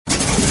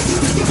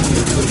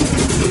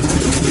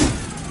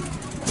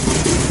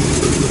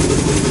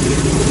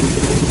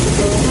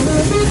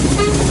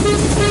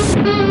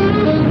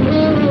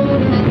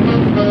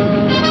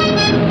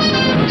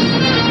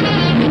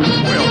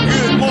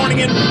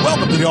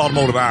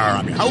Automotive Hour.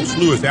 I'm your host,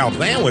 Louis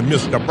Altazan, with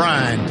Mr.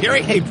 Brian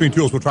Terry. Hey, between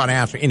two of us, we'll try to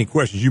answer any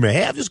questions you may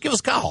have. Just give us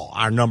a call.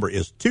 Our number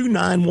is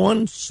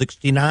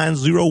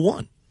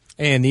 291-6901.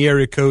 And the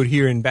area code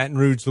here in Baton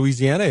Rouge,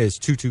 Louisiana is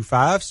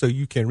 225, so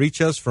you can reach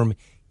us from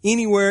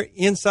anywhere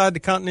inside the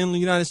continental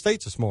United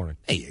States this morning.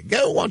 There you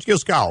go. Why don't you give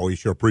us a call? We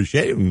sure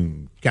appreciate it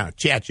and kind of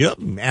chat you up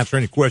and answer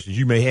any questions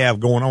you may have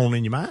going on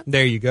in your mind.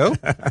 There you go.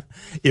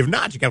 If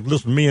not, you got to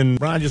listen to me and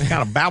Brian just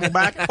kind of babble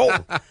back and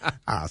forth.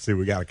 I see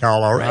we got a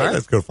call already. All right.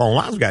 Let's go to phone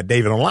lines. We got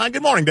David on line.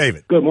 Good morning,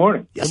 David. Good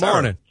morning. Yes, Good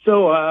morning.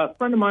 So a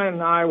friend of mine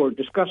and I were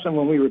discussing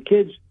when we were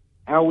kids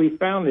how we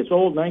found this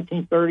old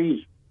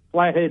 1930s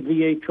flathead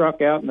V8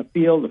 truck out in the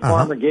field. The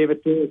farmer gave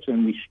it to us,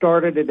 and we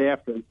started it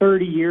after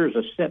 30 years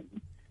of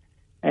sitting.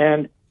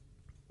 And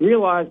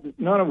realized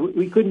that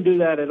we couldn't do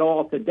that at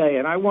all today.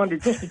 And I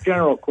wondered, just a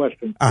general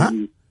question for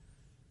you.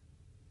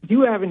 Do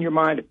you have in your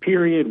mind a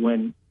period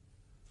when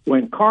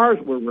cars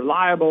were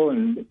reliable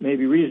and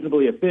maybe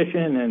reasonably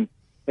efficient and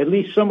at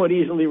least somewhat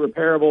easily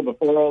repairable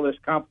before all this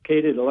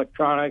complicated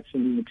electronics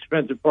and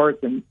expensive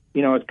parts? And,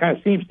 it kind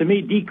of seems to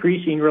me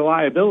decreasing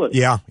reliability.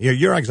 Yeah,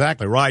 you're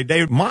exactly right,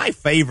 David. My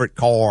favorite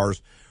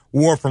cars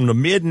were from the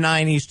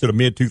mid-'90s to the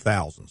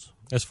mid-2000s.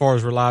 As far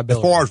as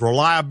reliability. As far as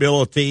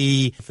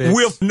reliability,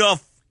 with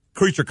enough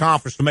creature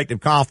comforts to make them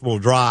comfortable to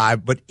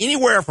drive, but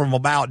anywhere from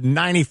about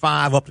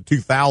 95 up to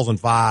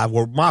 2005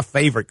 were my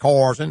favorite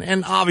cars,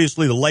 and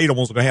obviously the later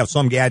ones are going to have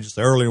some gadgets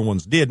the earlier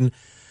ones didn't,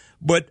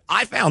 but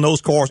I found those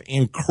cars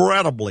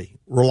incredibly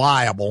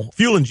reliable.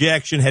 Fuel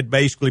injection had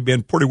basically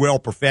been pretty well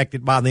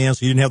perfected by then,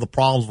 so you didn't have the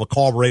problems of a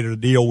carburetor to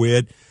deal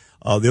with.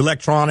 The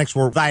electronics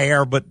were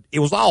there, but it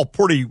was all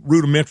pretty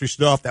rudimentary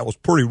stuff that was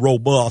pretty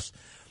robust.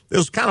 There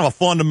was kind of a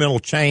fundamental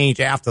change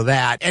after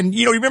that. And,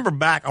 you remember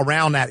back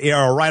around that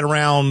era, right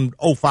around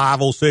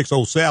 05, 06,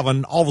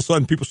 07, all of a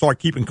sudden people started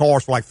keeping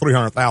cars for like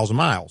 300,000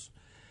 miles.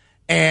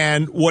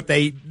 And what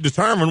they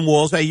determined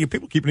was, hey,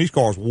 people keeping these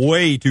cars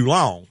way too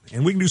long,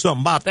 and we can do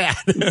something about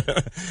that. All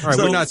right,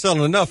 so, we're not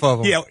selling enough of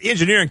them. Yeah,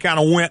 engineering kind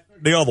of went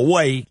the other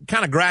way,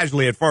 kind of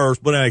gradually at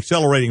first, but at an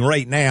accelerating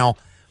rate now.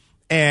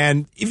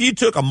 And if you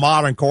took a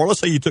modern car,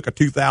 let's say you took a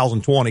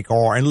 2020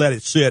 car and let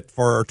it sit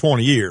for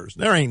 20 years,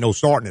 there ain't no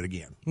starting it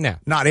again. No.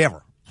 Not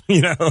ever,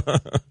 Yeah,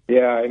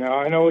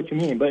 I know what you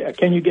mean. But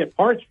can you get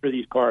parts for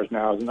these cars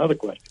now is another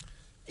question.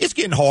 It's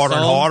getting harder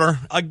and harder.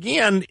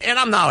 Again, and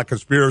I'm not a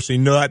conspiracy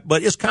nut,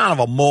 but it's kind of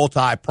a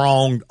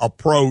multi-pronged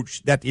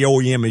approach that the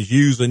OEM is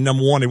using.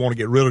 Number one, they want to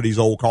get rid of these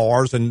old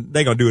cars, and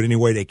they're going to do it any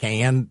way they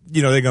can.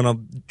 They're going to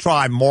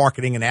try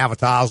marketing and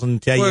advertising,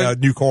 tell you a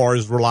new car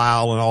is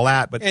reliable and all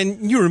that.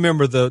 And you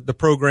remember the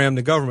program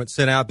the government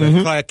sent out,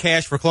 the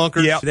Cash for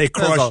Clunkers? Yeah, they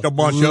crushed a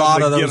bunch of them. A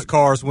lot of those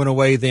cars went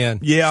away then.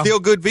 Yeah. Still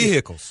good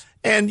vehicles.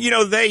 And,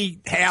 they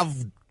have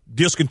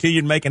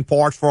discontinued making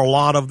parts for a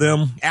lot of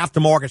them.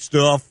 Aftermarket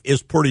stuff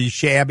is pretty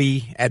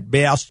shabby at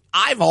best.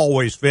 I've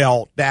always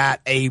felt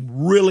that a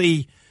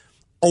really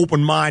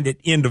open-minded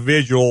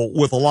individual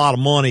with a lot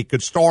of money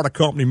could start a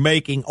company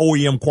making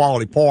OEM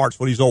quality parts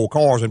for these old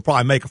cars and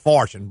probably make a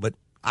fortune, but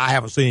I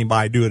haven't seen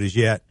anybody do it as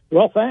yet.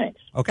 Well, thanks.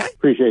 Okay.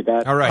 Appreciate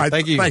that. All right.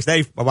 Thank you. Thanks,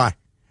 Dave. Bye-bye.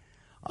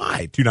 All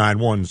right,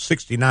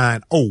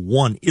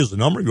 291-6901 is the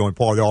number. If you want to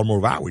be part of the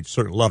Automotive Hour, we'd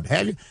certainly love to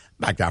have you.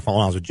 Back to our phone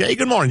lines with Jay.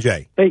 Good morning,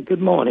 Jay. Hey,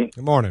 good morning.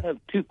 Good morning. I have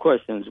two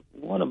questions.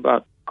 One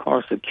about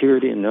car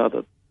security and the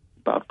other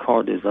about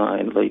car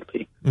design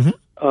lately.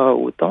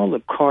 With all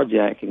the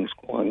carjackings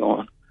going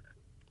on,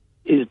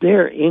 is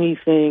there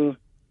anything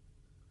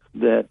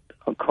that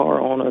a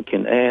car owner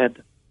can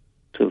add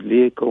to a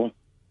vehicle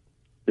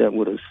that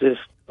would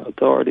assist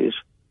authorities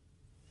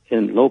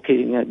in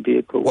locating that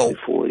vehicle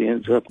before it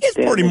ends up it's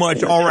pretty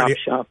much already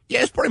shop?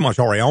 Yeah, it's pretty much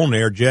already on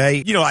there,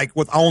 Jay. Like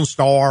with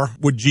OnStar,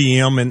 with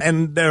GM,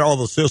 and there are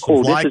other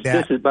systems that.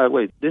 This is, by the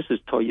way, this is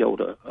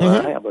Toyota.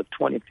 I have a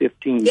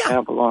 2015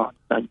 Avalon.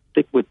 I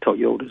think with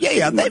Toyota.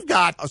 Yeah, they've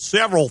got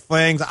several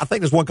things. I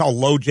think there's one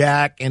called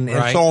LoJack and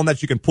so on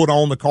that you can put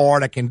on the car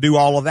that can do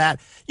all of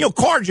that.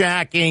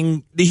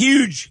 Carjacking, the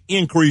huge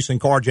increase in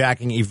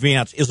carjacking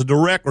events is a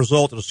direct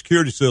result of the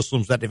security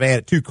systems that they've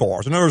added to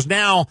cars. In other words,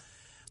 now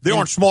they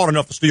aren't smart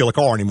enough to steal a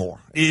car anymore.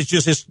 It's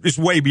just, it's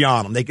way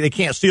beyond them. They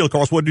can't steal a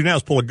car. So what they do now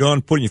is pull a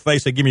gun, put it in your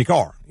face, say, give me a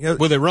car.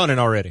 Well, they're running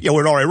already. Yeah,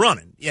 we're already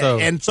running. Yeah.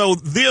 And so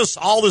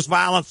all this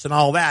violence and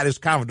all that is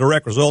kind of a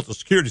direct result of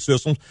security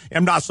systems.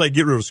 I'm not saying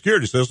get rid of the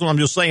security system. I'm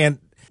just saying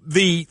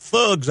the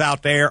thugs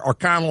out there are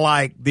kind of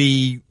like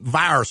the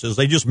viruses.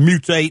 They just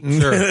mutate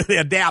and they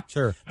adapt.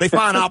 Sure. They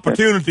find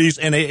opportunities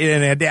and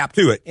they adapt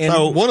to it. And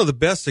so one of the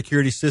best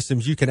security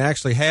systems you can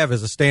actually have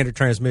is a standard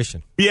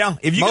transmission. Yeah.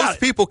 Most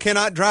people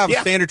cannot drive a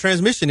standard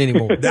transmission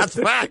anymore. That's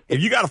a fact. If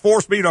you got a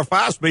 4-speed or a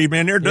 5-speed,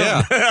 man, they're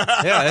done.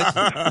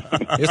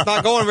 It's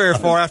not going very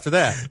far after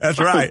that. That's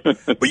right.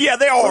 But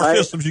there are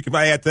systems you can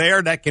add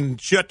there that can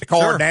shut the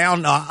car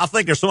down. I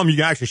think there's some you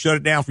can actually shut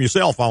it down from your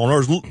cell phone.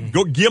 Or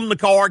go give them the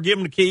car, give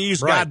them the keys.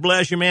 God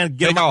bless you, man.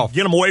 Get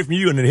them away from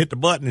you and then hit the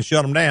button and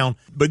shut them down.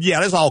 But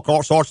there's all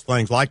sorts of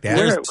things like that.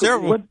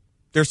 What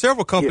There are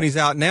several companies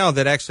out now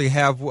that actually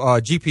have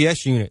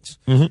GPS units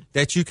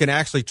that you can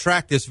actually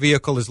track this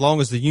vehicle as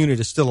long as the unit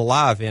is still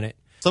alive in it.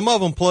 Some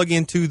of them plug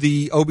into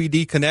the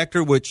OBD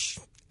connector, which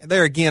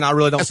there again, I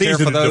really don't care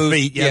for those.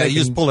 Yeah, you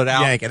just pull it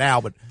out. Yank it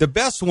out. But the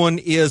best one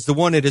is the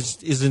one that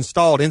is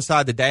installed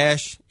inside the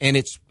dash, and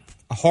it's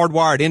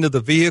hardwired into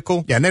the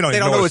vehicle. Yeah, and they don't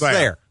know it's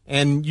there.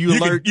 And you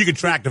can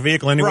track the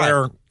vehicle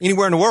anywhere. Right.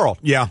 Anywhere in the world.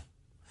 Yeah.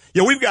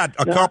 Yeah, we've got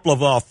a couple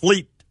of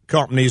fleet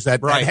companies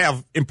that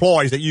have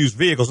employees that use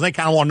vehicles, and they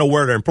kind of want to know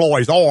where their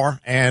employees are,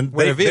 and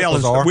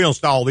we'll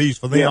install these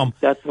for them. Yeah,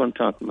 that's what I'm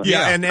talking about.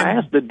 Yeah, and I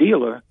asked the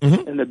dealer,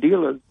 and the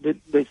dealer,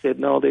 they said,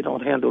 no, they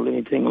don't handle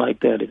anything like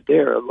that. Is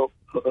there a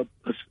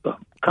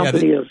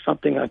company or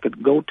something I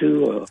could go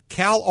to?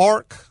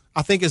 CalArc,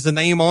 I think, is the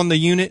name on the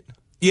unit.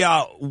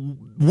 Yeah,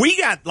 we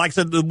got, like I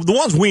said, the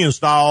ones we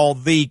install,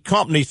 the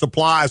company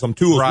supplies them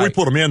to us. Right. We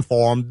put them in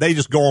for them. They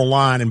just go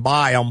online and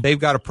buy them. They've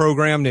got a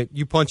program that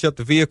you punch up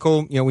the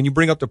vehicle. You know, when you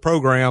bring up the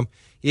program,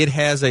 it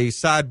has a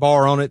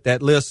sidebar on it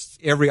that lists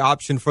every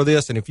option for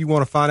this. And if you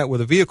want to find out where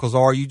the vehicles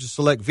are, you just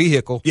select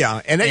vehicle. Yeah,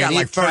 and they got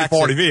like 30,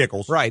 40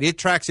 vehicles. Right. It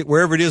tracks it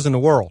wherever it is in the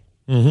world,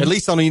 at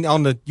least on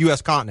the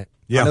U.S. continent.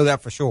 Yeah. I know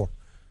that for sure.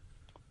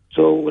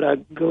 So would I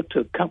go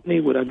to a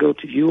company? Would I go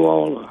to you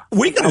all?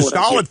 We can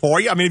install it for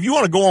you. I mean, if you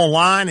want to go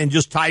online and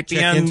just type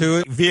into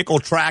it, vehicle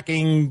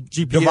tracking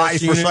GPS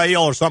device for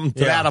sale or something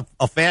to that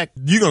effect,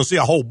 you're going to see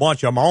a whole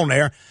bunch of them on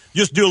there.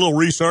 Just do a little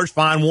research,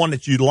 find one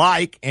that you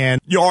like,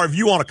 and or if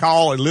you want to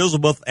call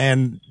Elizabeth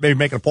and maybe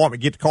make an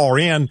appointment, get the car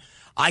in,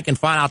 I can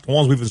find out the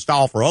ones we've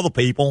installed for other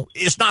people.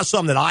 It's not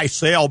something that I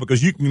sell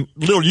because you can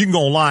go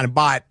online and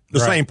buy it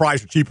the same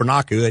price or cheaper than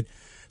I could.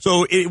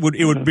 So it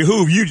would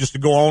behoove you just to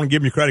go on and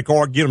give them your credit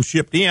card, get them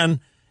shipped in,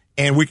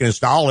 and we can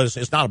install it.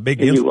 It's not a big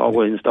deal. You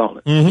always install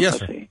it. Mm-hmm. Yes,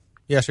 sir.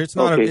 Yes, sir.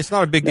 It's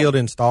not a big deal to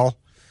install.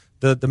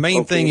 The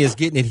main thing is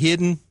getting it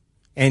hidden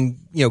and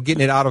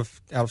getting it out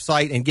of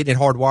sight and getting it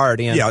hardwired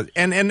in. Yeah,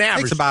 and the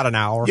average takes about an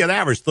hour. Yeah, the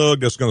average thug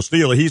that's going to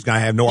steal it, he's going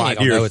to have no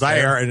idea it's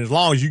there. And as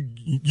long as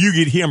you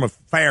get him a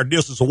fair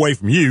distance away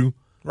from you,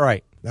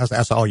 right?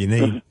 That's all you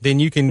need. Then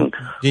you can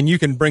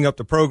bring up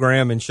the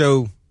program and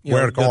show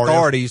where the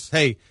authorities,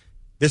 hey,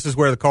 this is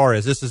where the car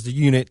is. This is the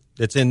unit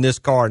that's in this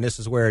car, and this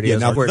is where it is.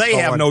 Now, they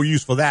have no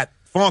use for that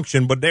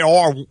function, but there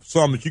are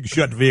some that you can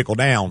shut the vehicle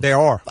down. There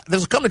are.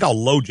 There's a company called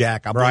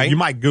LoJack. Right. You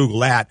might Google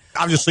that.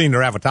 I've just seen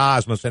their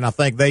advertisements, and I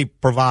think they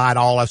provide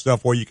all that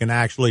stuff where you can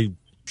actually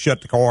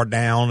shut the car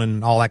down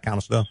and all that kind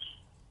of stuff.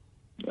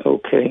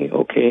 Okay.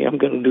 I'm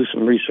going to do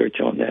some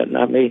research on that, and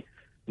I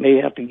may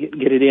have to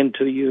get it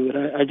into you.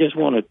 And I just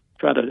want to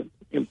try to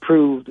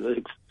improve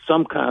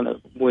some kind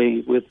of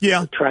way with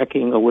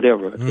tracking or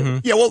whatever. Mm-hmm.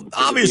 Yeah, well,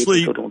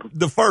 obviously,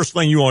 the first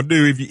thing you want to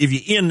do if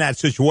you're in that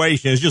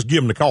situation is just give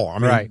them the car. I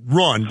mean,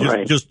 run.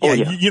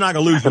 You're not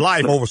going to lose your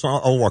life over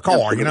a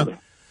car, Absolutely.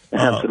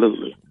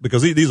 Absolutely.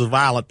 Because these are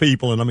violent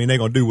people, and I mean, they're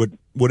going to do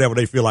whatever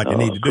they feel like they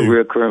need to do.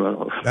 Career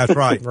criminals. That's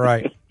right.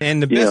 Right.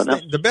 And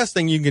the best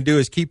thing you can do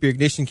is keep your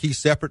ignition key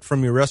separate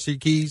from your rest of your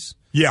keys.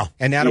 Yeah.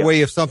 And that way,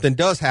 if something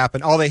does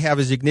happen, all they have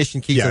is ignition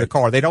keys in the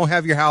car. They don't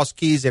have your house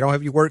keys. They don't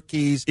have your work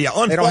keys. Yeah,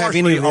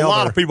 unfortunately, a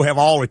lot of people have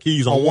all the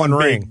keys on one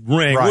ring,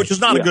 right. Which is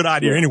not a good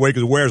idea anyway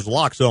because it wears the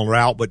lock cylinder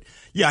out. But,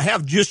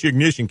 have just your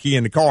ignition key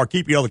in the car.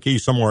 Keep your other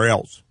keys somewhere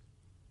else.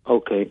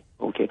 Okay.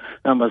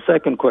 Now, my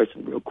second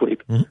question real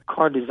quick. Mm-hmm.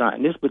 Car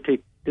design.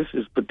 This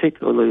is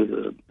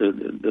particularly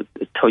the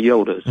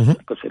Toyotas. Mm-hmm.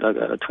 Like I said, I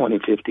got a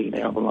 2015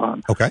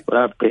 Avalon. Okay. But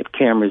I've got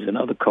Camrys and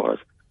other cars.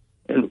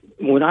 And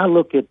when I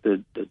look at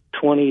the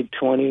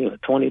 2020 or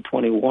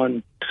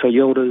 2021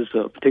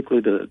 Toyotas,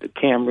 particularly the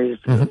Camrys,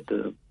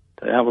 the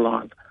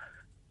Avalons,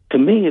 to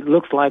me it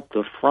looks like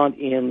the front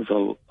ends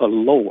are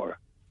lower.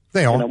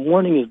 They are. And I'm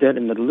wondering, is that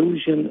an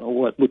illusion or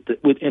what?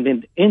 And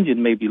then the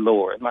engine may be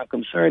lower. And my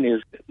concern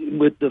is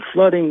with the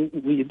flooding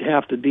we'd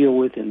have to deal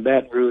with in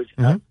Baton Rouge.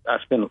 Mm-hmm.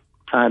 I spent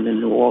time in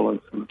New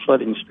Orleans and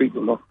flooding the street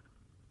below.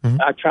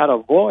 Mm-hmm. I try to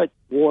avoid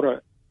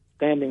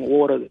standing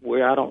water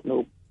where I don't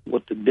know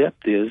what the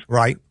depth is.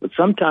 Right. But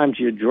sometimes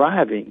you're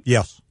driving.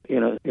 Yes.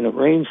 In a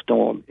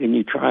rainstorm, and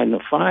you're trying to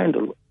find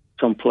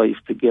some place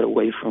to get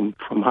away from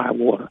high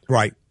water.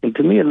 Right. And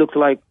to me, it looks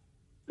like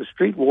the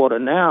street water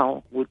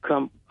now would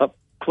come up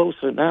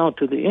closer now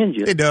to the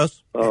engine. It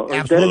does. It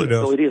absolutely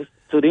does. So it is.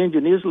 So the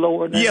engine is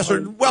lower now. Yes,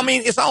 sir. Well, I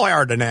mean, it's all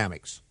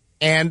aerodynamics.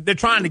 And they're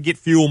trying to get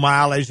fuel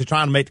mileage. They're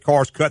trying to make the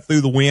cars cut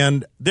through the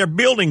wind. They're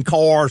building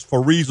cars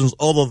for reasons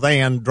other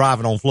than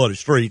driving on flooded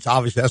streets.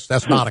 Obviously,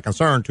 that's not a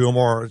concern to them,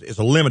 or it's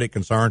a limited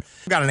concern.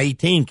 I've got an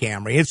 18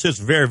 Camry. It's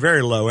just very,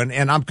 very low.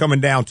 And I'm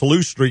coming down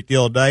Toulouse Street the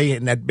other day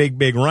in that big,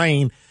 big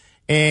rain,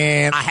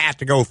 and I had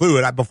to go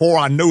through it. Before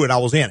I knew it, I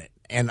was in it.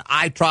 And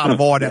I try to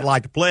avoid that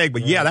like the plague.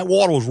 But, that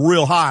water was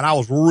real high, and I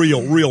was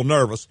real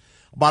nervous.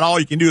 About all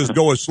you can do is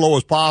go as slow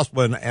as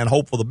possible and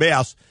hope for the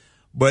best.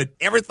 But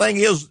everything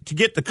is to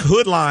get the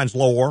hood lines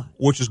lower,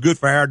 which is good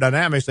for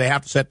aerodynamics. They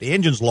have to set the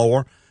engines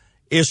lower.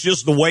 It's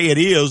just the way it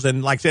is.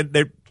 And like I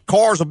said,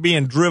 cars are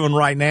being driven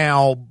right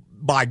now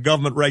by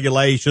government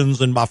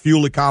regulations and by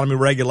fuel economy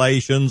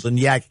regulations and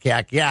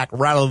yak,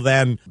 rather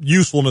than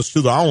usefulness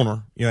to the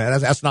owner. You know,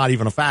 that's not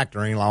even a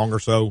factor any longer.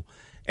 So,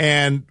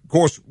 and of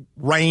course,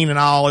 rain and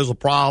all is a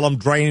problem.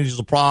 Drainage is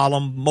a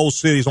problem. Most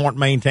cities aren't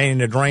maintaining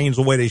their drains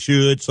the way they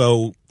should.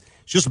 So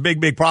it's just a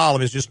big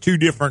problem. It's just two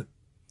different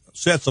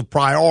sets of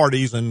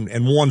priorities and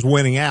one's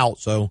winning out.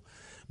 So,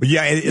 but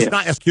yeah, it's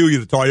not peculiar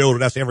to Toyota.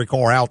 That's every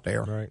car out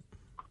there. Right.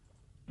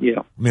 Yeah.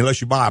 I mean,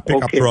 unless you buy a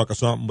pickup truck or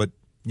something, but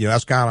you know,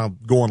 that's kind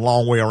of going a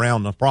long way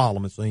around the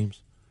problem, it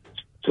seems.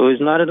 So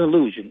it's not an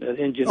illusion. The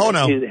engine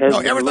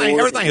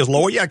everything is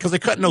lower. Yeah, because they're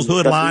cutting those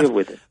hood lines.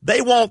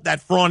 They want that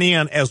front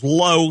end as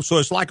low, so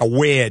it's like a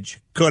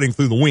wedge cutting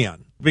through the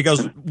wind.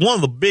 Because one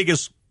of the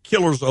biggest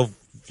killers of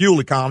fuel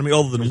economy,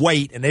 other than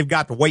weight, and they've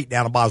got the weight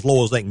down about as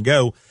low as they can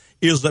go,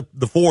 is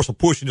the force of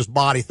pushing this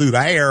body through the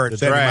air at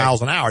 70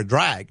 miles an hour,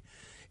 drag.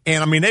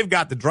 And I mean, they've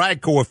got the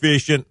drag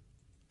coefficient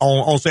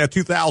on say a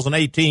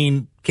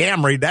 2018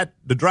 Camry. That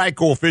the drag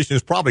coefficient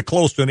is probably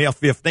close to an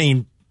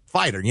F-15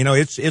 fighter. You know,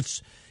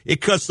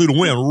 it cuts through the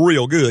wind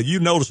real good.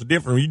 You notice the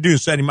difference when you're doing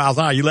 70 miles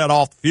an hour. You let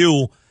off the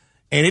fuel,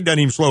 and it doesn't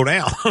even slow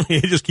down.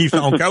 It just keeps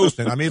on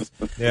coasting. I mean,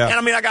 and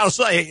I mean, I got to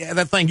say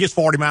that thing gets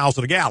 40 miles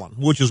to the gallon,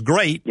 which is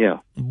great. Yeah.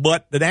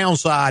 But the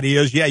downside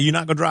is, you're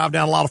not going to drive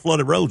down a lot of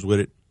flooded roads with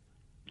it.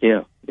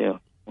 Yeah.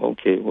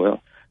 Okay.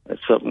 Well, that's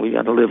something we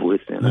got to live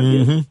with then,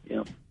 I guess.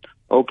 Yeah.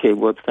 Okay.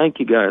 Well, thank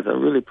you guys. I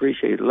really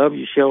appreciate it. Love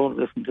your show and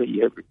listen to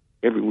you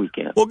every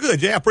weekend. Well,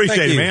 good. Yeah, I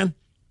appreciate it, man.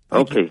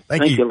 Okay.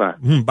 Thank you a lot.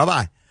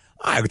 Bye-bye.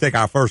 All right, we'll take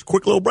our first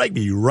quick little break.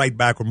 Be right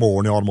back with more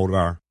on the Automotive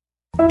Hour.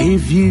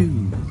 If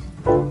you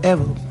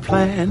ever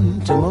plan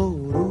to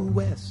motor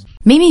west.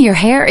 Mimi, your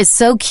hair is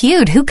so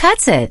cute. Who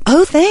cuts it?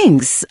 Oh,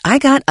 thanks. I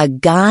got a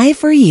guy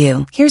for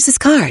you. Here's his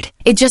card.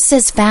 It just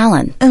says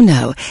Fallon. Oh,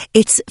 no.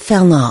 It's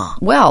Fallon.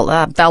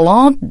 Well,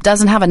 Fallon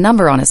doesn't have a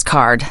number on his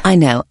card. I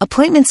know.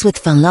 Appointments with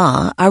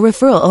Fallon are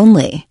referral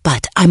only.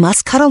 But I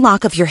must cut a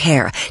lock of your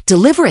hair.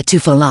 Deliver it to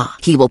Fallon.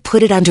 He will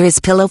put it under his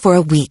pillow for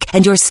a week,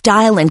 and your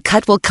style and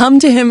cut will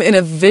come to him in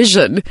a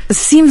vision.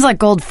 Seems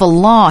like old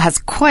Fallon has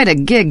quite a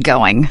gig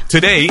going.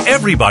 Today,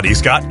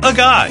 everybody's got a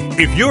guy.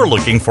 If you're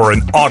looking for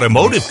an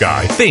automotive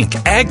guy, think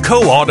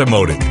AGCO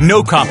Automotive.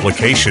 No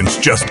complications,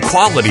 just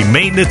quality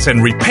maintenance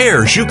and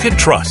repairs you can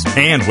trust.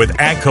 And with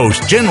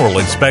AGCO's general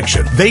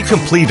inspection, they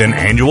complete an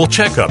annual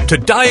checkup to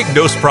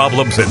diagnose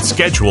problems and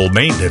schedule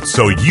maintenance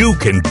so you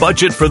can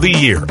budget for the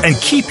year and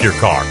keep your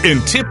car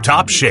in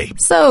tip-top shape.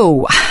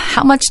 So,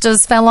 how much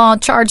does Fallon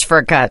charge for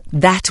a cut?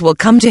 That will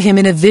come to him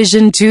in a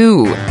vision,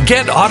 too.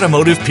 Get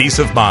automotive peace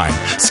of mind.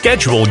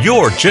 Schedule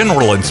your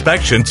general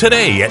inspection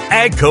today at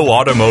AGCO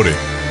Automotive.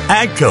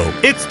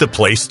 AGCO, it's the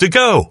place to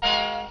go.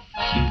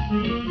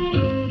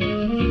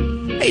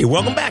 Hey,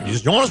 welcome back.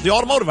 Just join us, the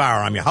Automotive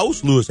Hour. I'm your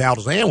host, Louis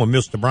Altazan, with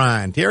Mr.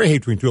 Brian Terry. Hey,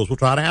 between two of us, we'll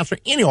try to answer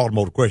any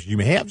automotive questions you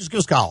may have. Just give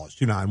us a call. It's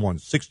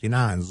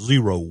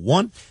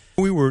 291-6901.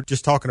 We were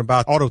just talking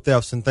about auto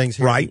thefts and things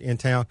here in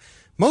town.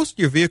 Most of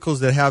your vehicles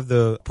that have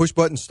the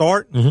push-button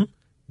start,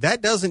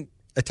 that doesn't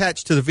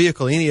attach to the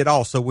vehicle any at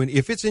all. So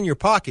if it's in your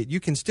pocket, you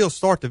can still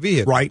start the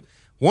vehicle. Right.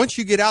 Once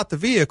you get out the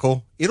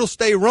vehicle, it'll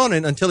stay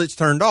running until it's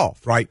turned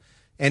off. Right.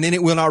 And then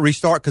it will not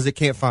restart because it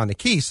can't find the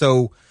key.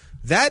 So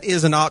that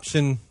is an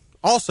option.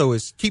 Also,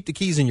 is keep the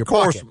keys in your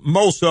pocket. Of course,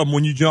 most of them,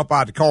 when you jump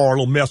out the car, a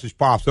little message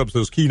pops up that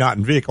says key not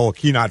in vehicle or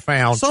key not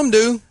found. Some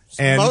do.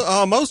 And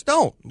most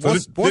don't. Then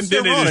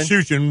they just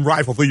shoot you and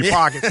rifle through your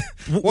pocket.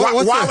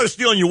 While they're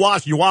stealing your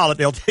watch and your wallet,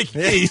 they'll take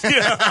your keys.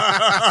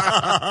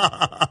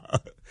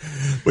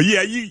 But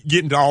yeah, you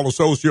get into all the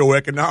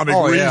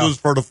socioeconomic reasons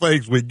for the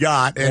things we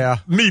got.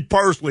 And me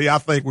personally, I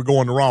think we're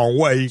going the wrong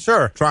way.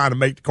 Sure. Trying to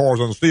make the cars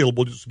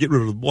unstealable, just get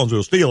rid of the ones that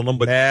are stealing them.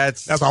 But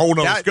that's a whole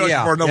other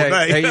discussion for another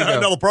day,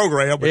 another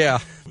program.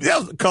 But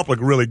there's a couple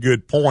of really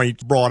good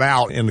points brought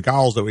out in the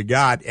calls that we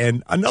got.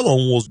 And another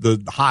one was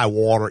the high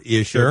water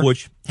issue,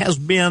 which has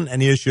been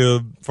an issue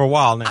for a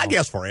while now. I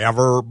guess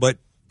forever, but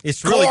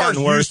it's really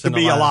gotten worse. Used to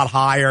be a lot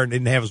higher and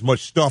didn't have as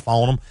much stuff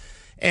on them.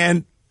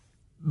 And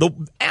the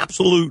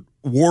absolute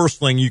worst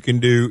thing you can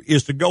do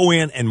is to go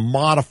in and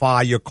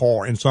modify your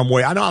car in some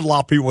way. I know a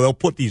lot of people, they'll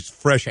put these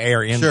fresh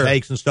air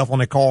intakes and stuff on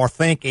their car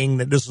thinking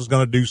that this is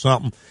going to do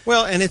something.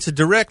 Well, and it's a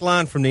direct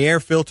line from the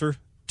air filter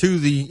to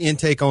the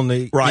intake on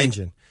the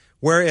engine.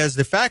 Whereas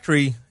the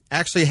factory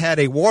actually had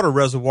a water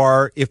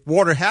reservoir. If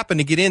water happened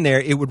to get in there,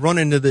 it would run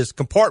into this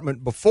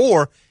compartment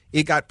before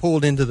it got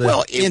pulled into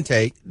the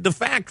intake. The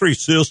factory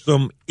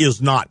system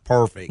is not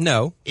perfect.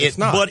 No, it's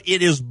not. But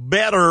it is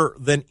better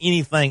than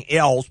anything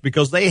else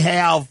because they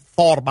have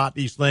thought about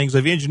these things.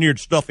 They've engineered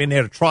stuff in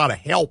there to try to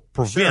help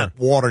prevent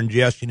water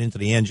ingestion into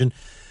the engine.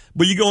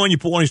 But you go in, you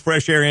pull on these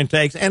fresh air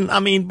intakes, and,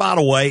 I mean, by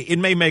the way, it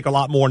may make a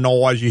lot more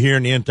noise. You hear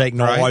in the intake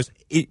noise. Right.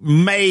 It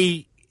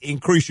may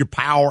increase your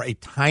power a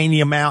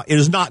tiny amount. It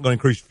is not going to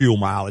increase fuel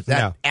mileage.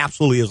 That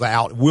absolutely is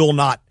out. It will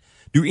not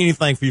do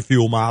anything for your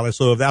fuel mileage.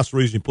 So if that's the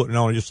reason you're putting it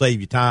on, just save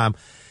you time.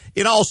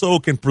 It also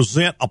can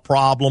present a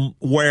problem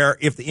where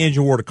if the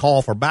engine were to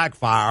call for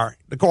backfire,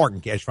 the car can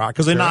catch fire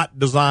because they're not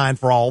designed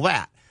for all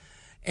that.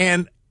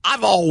 And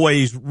I've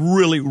always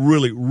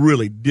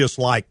really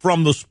disliked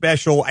from the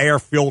special air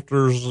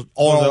filters, the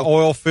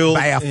oil filled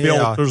bath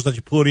filters that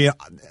you put in.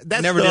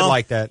 That never did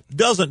like that.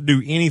 Doesn't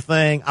do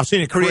anything. I've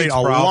seen it create Creates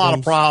a problems. lot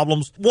of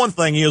problems. One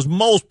thing is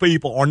most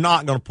people are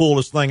not going to pull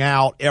this thing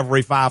out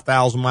every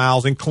 5,000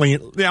 miles and clean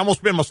it. Yeah, I'm going to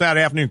spend my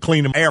Saturday afternoon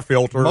cleaning air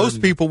filter.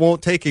 Most people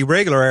won't take a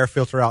regular air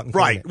filter out and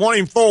clean it. Won't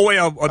even throw away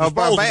a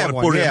disposable bad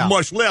one to put it in,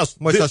 much less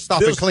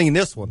stop and clean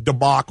this one.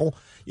 Debacle.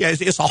 Yeah,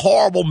 it's a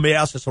horrible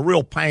mess. It's a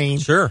real pain.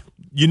 Sure.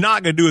 You're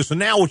not going to do it. So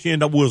now what you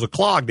end up with is a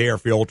clogged air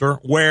filter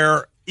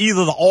where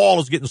either the oil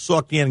is getting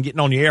sucked in and getting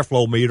on the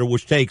airflow meter,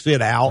 which takes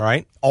it out,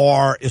 right,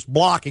 or it's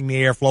blocking the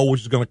airflow,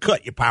 which is going to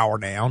cut your power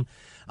down.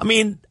 I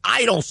mean,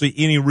 I don't see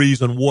any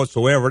reason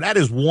whatsoever. That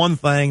is one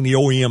thing the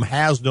OEM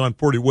has done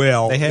pretty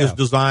well. They have. Is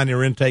design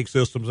their intake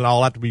systems and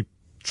all that to be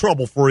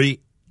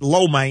trouble-free,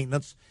 low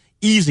maintenance,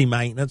 easy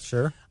maintenance.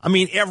 Sure. I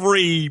mean,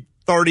 every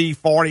 30,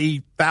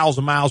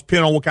 40,000 miles,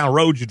 depending on what kind of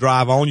road you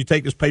drive on, you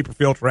take this paper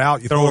filter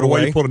out, you throw it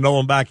away, you put another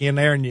one back in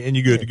there, and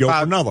you're good to go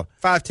for another.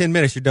 5-10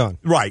 minutes, you're done.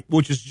 Right,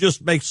 which is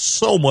just makes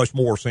so much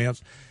more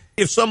sense.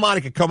 If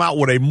somebody could come out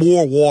with a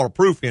more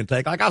waterproof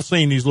intake, like I've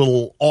seen these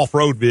little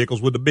off-road vehicles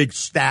with the big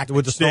stack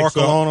with the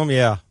snorkel on them,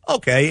 yeah.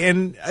 Okay,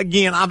 and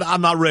again,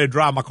 I'm not ready to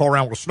drive my car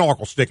around with a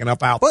snorkel sticking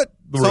up out. But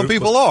some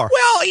people are.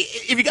 Well,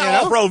 if you got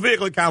an off-road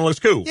vehicle, it kind of looks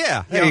cool.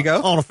 Yeah, there you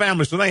go. On a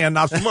family sedan,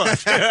 not so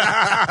much. But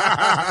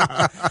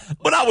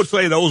I would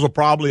say those are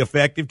probably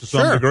effective to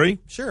some degree.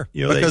 Sure,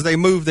 you know, because they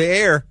move the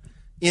air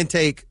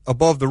intake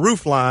above the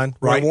roof line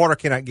where Right. water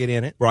cannot get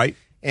in it. Right.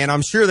 And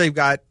I'm sure they've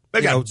got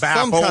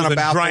some kind of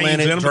baffle in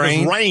it,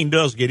 because rain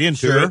does get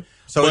into it.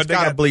 So it's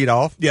got to bleed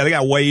off. Yeah, they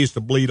got ways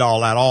to bleed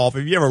all that off.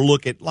 If you ever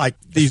look at like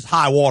these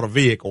high water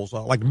vehicles,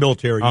 like the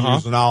military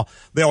uses and all,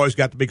 they always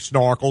got the big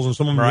snorkels, and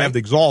some of them have the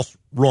exhaust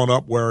run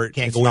up where it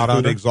can't go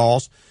into the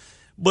exhaust.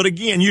 But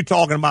again, you're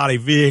talking about a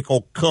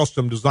vehicle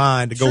custom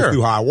designed to go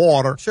through high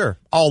water. Sure.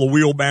 All the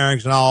wheel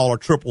bearings and all are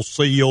triple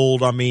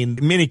sealed. I mean,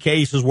 in many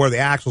cases where the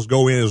axles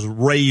go in is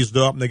raised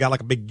up, and they got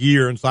like a big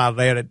gear inside of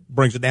there that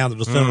brings it down to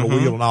the center of the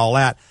wheel and all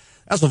that.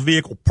 That's a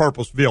vehicle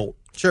purpose built.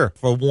 Sure.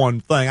 For one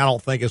thing, I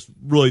don't think it's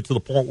really to the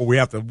point where we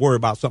have to worry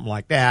about something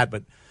like that.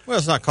 But well,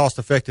 it's not cost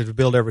effective to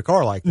build every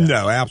car like that.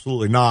 No,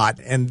 absolutely not.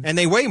 And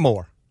they weigh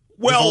more.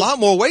 Well, there's a lot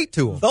more weight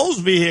to them. Those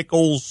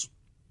vehicles,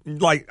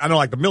 like I know,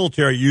 like the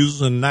military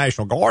uses and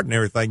National Guard and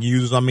everything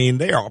uses. I mean,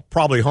 they are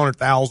probably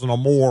 100,000 or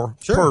more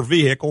per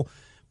vehicle,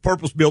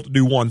 purpose built to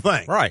do one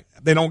thing. Right.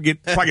 They don't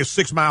get probably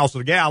 6 miles to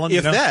the gallon,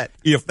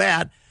 if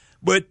that.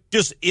 But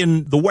just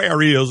in the way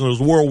it is, and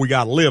the world we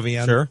got to live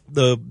in,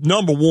 the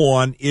number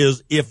one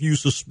is if you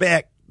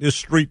suspect this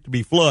street to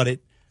be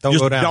flooded,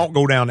 don't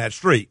go down that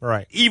street.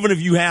 Right. Even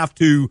if you have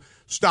to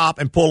stop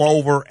and pull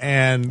over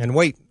and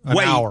wait an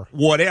hour,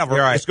 whatever,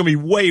 it's going to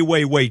be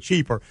way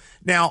cheaper.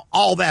 Now,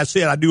 all that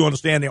said, I do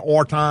understand there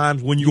are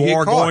times when you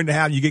are going to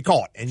have you get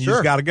caught, and you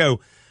just got to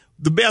go.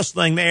 The best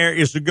thing there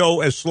is to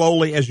go as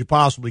slowly as you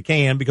possibly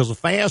can, because the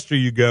faster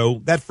you go,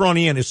 that front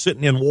end is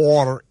sitting in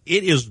water.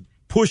 It is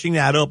pushing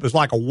that up is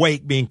like a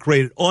wake being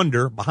created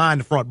behind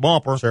the front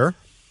bumper. Sure.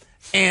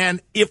 And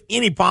if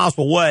any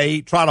possible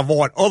way, try to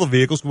avoid other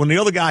vehicles. When the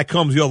other guy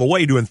comes the other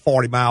way doing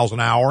 40 miles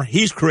an hour,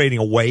 he's creating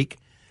a wake,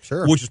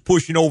 which is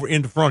pushing over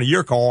into front of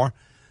your car.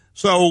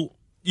 So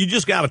you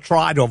just got to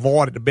try to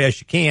avoid it the best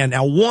you can.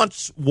 Now,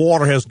 once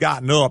water has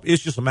gotten up,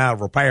 it's just a matter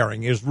of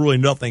repairing. There's really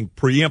nothing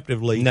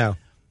preemptively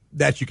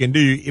that you can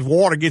do. If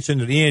water gets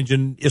into the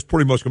engine, it's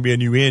pretty much going to be a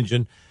new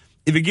engine.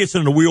 If it gets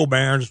into the wheel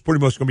bearings, it's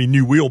pretty much going to be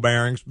new wheel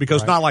bearings,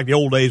 because it's not like the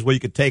old days where you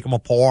could take them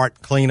apart,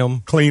 clean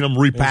them,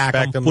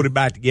 repack them, put it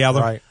back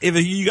together. Right. If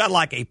you got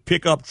like a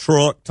pickup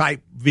truck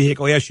type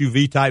vehicle,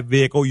 SUV type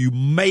vehicle, you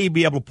may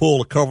be able to pull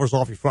the covers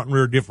off your front and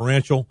rear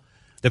differential,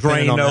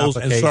 drain those,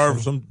 and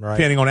service them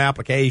depending on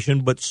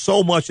application. But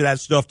so much of that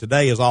stuff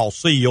today is all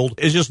sealed.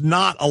 It's just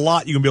not a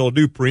lot you can be able to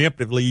do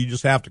preemptively. You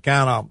just have to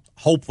kind of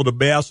hope for the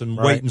best and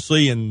wait and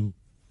see and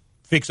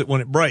fix it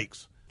when it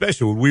breaks.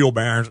 Especially with wheel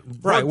bearings.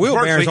 Right, wheel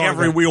bearings.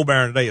 Every wheel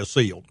bearing today is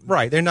sealed.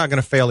 Right, they're not going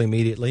to fail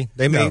immediately.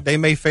 They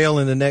may fail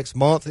in the next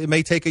month. It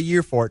may take a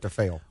year for it to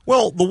fail.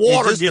 Well, the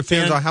water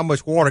depends on how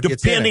much water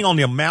gets in. Depending on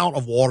the amount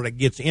of water that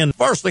gets in.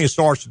 First thing it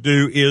starts to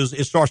do is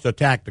it starts to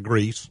attack the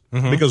grease,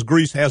 because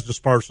grease has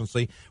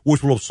dispersancy,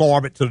 which will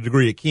absorb it to the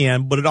degree it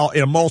can, but it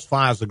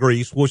emulsifies the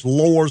grease, which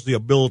lowers the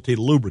ability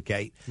to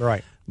lubricate.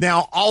 Right.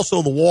 Now,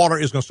 also, the water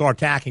is going to start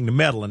attacking the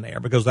metal in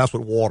there, because that's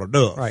what water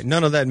does. Right.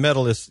 None of that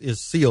metal is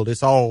sealed.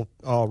 It's all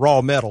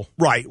raw metal.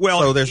 Right. Well,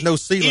 so there's no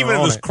sealer even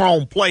on if it's it.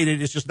 chrome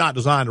plated, it's just not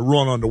designed to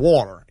run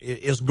underwater.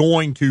 It's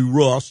going to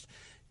rust,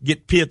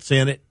 get pits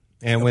in it,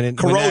 and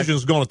corrosion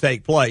is going to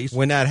take place.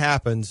 When that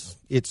happens,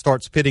 it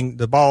starts pitting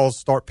the balls,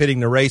 start pitting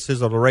the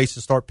races, or the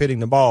races start pitting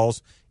the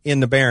balls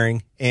in the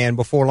bearing, and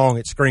before long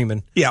it's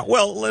screaming. Yeah,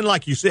 well, and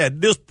like you said,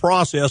 this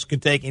process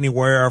can take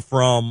anywhere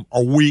from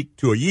a week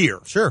to a year.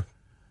 Sure.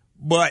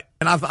 But,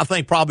 and I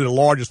think probably the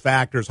largest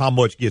factor is how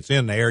much gets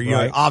in there. You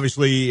know,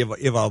 obviously,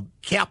 if a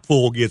cap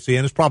full gets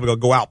in, it's probably going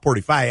to go out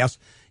pretty fast.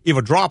 If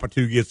a drop or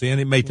two gets in,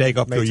 it may take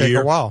up to a year. Take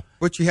a while.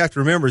 What you have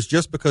to remember is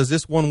just because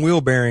this one wheel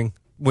bearing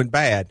went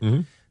bad.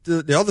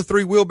 The other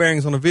 3 wheel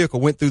bearings on the vehicle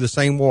went through the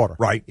same water.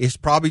 Right. It's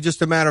probably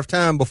just a matter of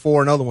time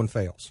before another one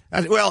fails.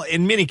 Well,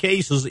 in many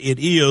cases it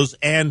is,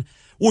 and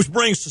which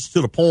brings us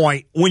to the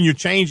point when you're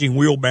changing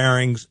wheel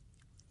bearings,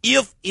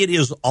 if it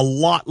is a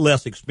lot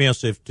less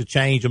expensive to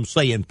change them,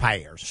 say in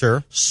pairs.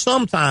 Sure.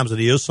 Sometimes it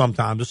is,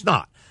 sometimes it's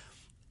not.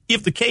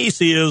 If the case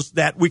is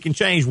that we can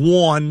change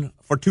one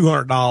for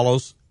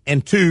 $200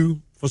 and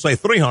 2 for, say,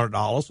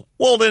 $300,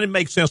 well, then it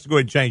makes sense to go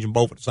ahead and change them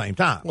both at the same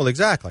time. Well,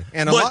 exactly.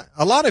 And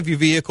a lot of your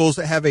vehicles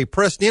have a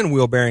pressed-in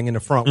wheel bearing in the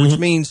front, which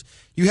means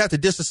you have to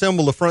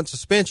disassemble the front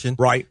suspension.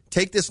 Right.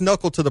 Take this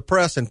knuckle to the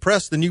press and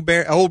press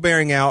the old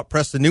bearing out,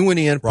 press the new one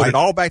in, put it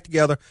all back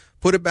together,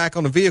 put it back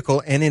on the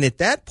vehicle, and then at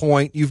that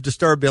point, you've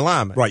disturbed the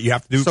alignment. Right. You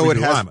have to do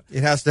alignment.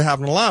 It has to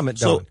have an alignment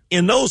done. So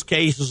in those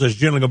cases, there's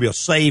generally going to be a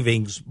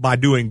savings by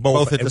doing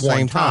both at the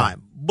same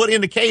time. But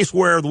in the case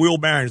where the wheel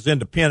bearing is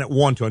independent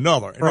one to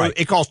another,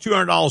 it costs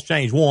 $200 to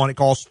change one, it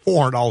costs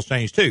 $400 to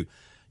change 2.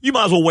 You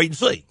might as well wait and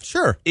see.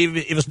 Sure. If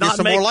it's not get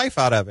some more life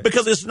out of it.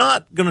 Because it's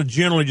not going to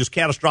generally just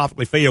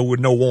catastrophically fail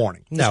with no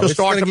warning. No, it's going to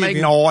start to make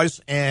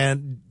noise,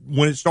 and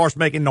when it starts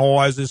making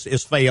noise,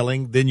 it's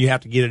failing. Then you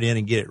have to get it in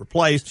and get it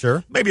replaced.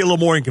 Sure. Maybe a little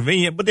more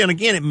inconvenient, but then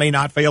again, it may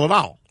not fail at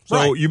all.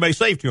 So you may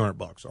save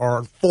 $200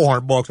 or $400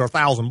 or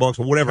 $1,000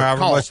 or whatever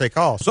however much they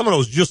cost. Some of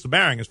those, just the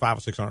bearing is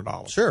 $500 or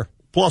 $600. Sure.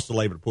 Plus the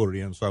labor to put it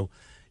in. So,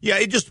 yeah,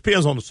 it just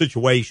depends on the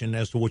situation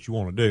as to what you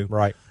want to do.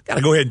 Right. Got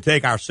to go ahead and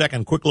take our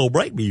second quick little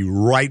break. Be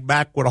right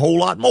back with a whole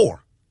lot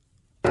more.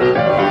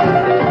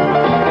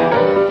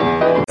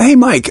 Hey,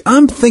 Mike,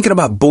 I'm thinking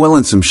about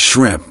boiling some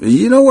shrimp.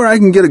 You know where I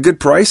can get a good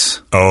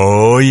price?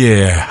 Oh,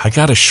 yeah. I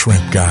got a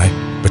shrimp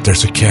guy. But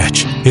there's a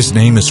catch. His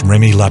name is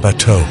Remy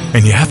Labateau,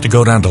 and you have to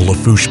go down to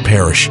Lafourche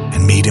Parish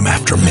and meet him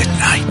after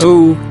midnight.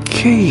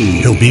 Okay.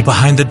 He'll be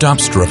behind the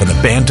dumpster of an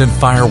abandoned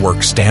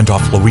fireworks stand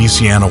off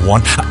Louisiana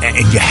 1,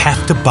 and you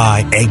have to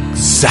buy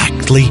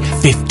exactly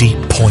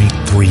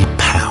 50.3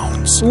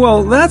 pounds.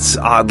 Well, that's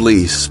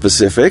oddly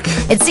specific.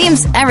 It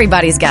seems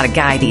everybody's got a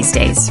guy these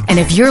days. And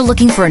if you're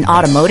looking for an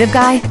automotive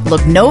guy,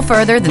 look no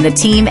further than the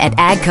team at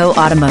AGCO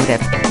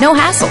Automotive. No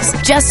hassles,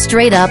 just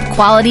straight up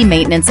quality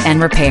maintenance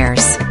and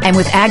repairs. And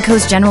with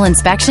AGCO's general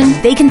inspection,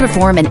 they can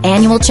perform an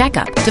annual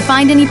checkup to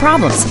find any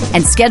problems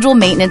and schedule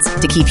maintenance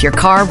to keep your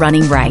car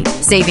running right,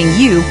 saving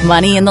you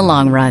money in the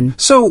long run.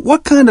 So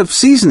what kind of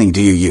seasoning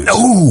do you use?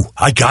 Oh,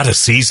 I got a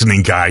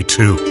seasoning guy,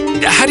 too.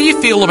 How do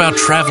you feel about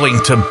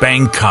traveling to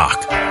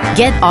Bangkok?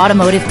 Get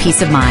automotive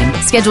peace of mind.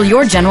 Schedule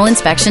your general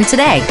inspection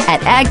today at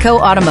AGCO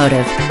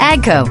Automotive.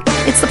 AGCO,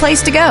 it's the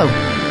place to go.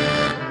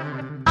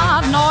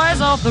 Noise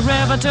off the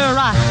river to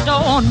right.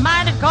 Don't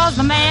mind it cause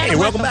the man. Hey,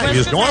 welcome back.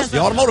 Just join us, the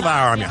Automotive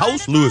Hour. I'm your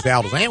host, Louis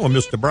Altazan, with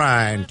Mr.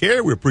 Brian Carey.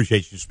 We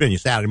appreciate you spending your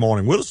Saturday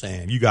morning with us.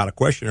 And if you got a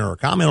question or a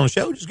comment on the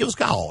show, just give us a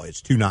call.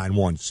 It's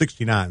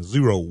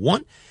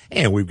 291-6901.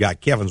 And we've got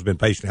Kevin's been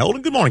patiently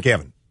holding. Good morning,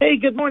 Kevin. Hey,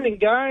 good morning,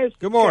 guys.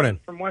 Good morning.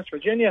 Kevin from West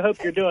Virginia.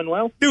 Hope you're doing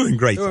well. Doing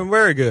great. Doing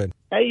very good.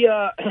 Hey,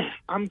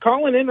 I'm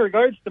calling in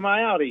regards to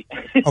my Audi.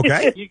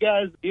 Okay.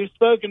 You've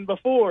spoken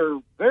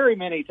before very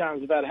many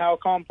times about how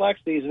complex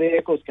these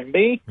vehicles can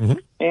be,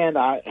 and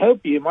I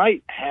hope you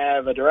might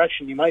have a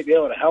direction you might be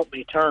able to help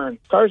me turn.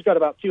 The car's got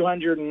about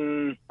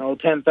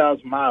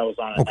 210,000 miles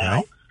on it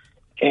now,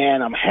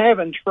 and I'm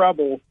having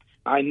trouble.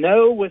 I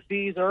know with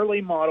these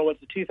early model,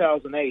 it's a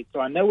 2008,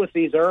 so I know with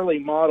these early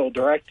model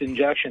direct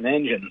injection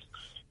engines,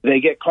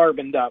 they get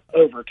carboned up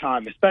over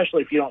time,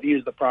 especially if you don't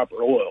use the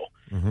proper oil.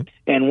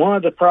 And one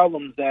of the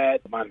problems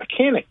that my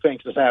mechanic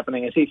thinks is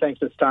happening is he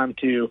thinks it's time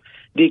to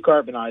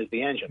decarbonize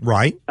the engine.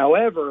 Right.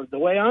 However, the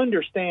way I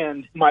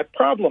understand, my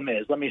problem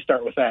is, let me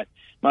start with that.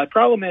 My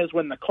problem is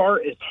when the car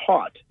is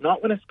hot,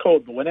 not when it's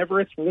cold, but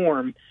whenever it's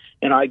warm,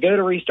 and I go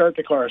to restart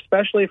the car,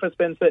 especially if it's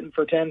been sitting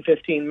for 10,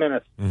 15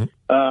 minutes,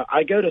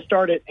 I go to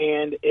start it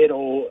and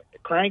it'll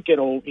crank,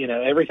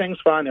 everything's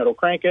fine. It'll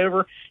crank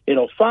over,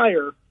 it'll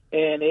fire,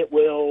 and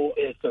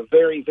it's a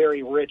very,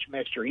 very rich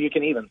mixture. You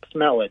can even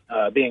smell it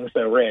being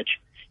so rich,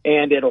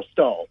 and it'll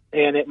stall.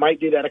 And it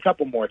might do that a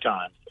couple more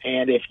times.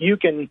 And if you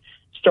can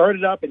start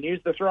it up and use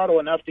the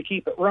throttle enough to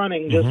keep it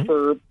running just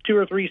for 2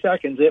 or 3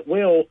 seconds, it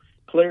will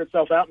clear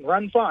itself out and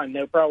run fine,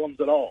 no problems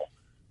at all.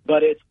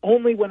 But it's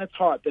only when it's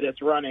hot that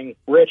it's running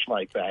rich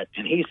like that.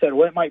 And he said,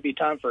 well, it might be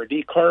time for a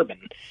decarbon.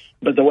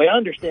 But the way I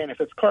understand, if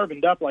it's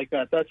carboned up like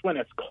that, that's when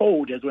it's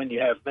cold is when you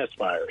have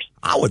misfires.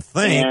 I would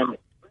think.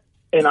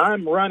 And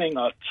I'm running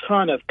a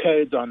ton of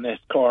codes on this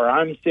car.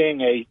 I'm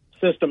seeing a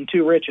System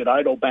 2 Rich at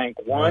Idle Bank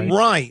 1,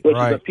 which is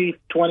a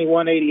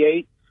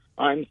P2188.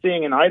 I'm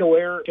seeing an idle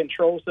air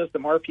control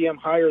system RPM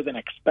higher than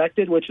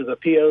expected, which is a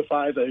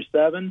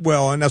P0507.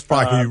 Well, and that's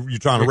probably you're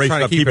trying to race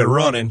it up, keep it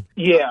running.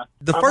 Yeah.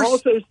 I'm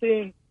also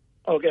seeing...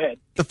 Oh, go ahead.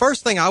 The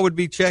first thing I would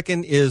be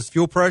checking is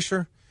fuel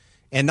pressure.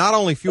 And not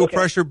only fuel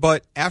pressure,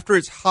 but after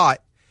it's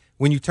hot,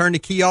 when you turn the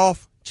key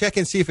off, check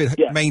and see if it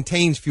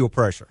maintains fuel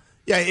pressure.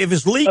 Yeah, if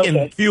it's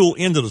leaking fuel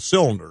into the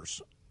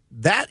cylinders,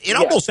 it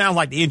almost sounds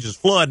like the engine's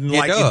flooding,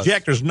 like the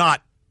injector's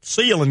not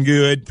sealing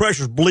good,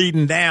 pressure's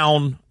bleeding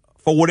down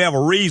for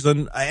whatever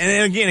reason.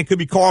 And again, it could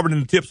be carbon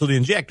in the tips of the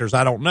injectors.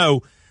 I don't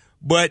know.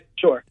 But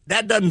Sure.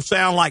 that doesn't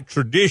sound like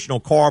traditional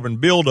carbon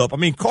buildup. I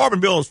mean, carbon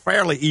buildup is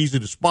fairly easy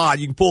to spot.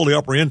 You can pull the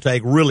upper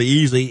intake really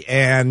easy,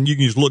 and you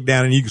can just look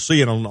down and you can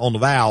see it on the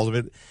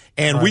valves.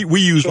 And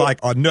we use like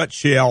a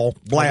nutshell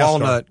blaster.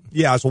 Walnut.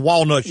 Yeah, it's a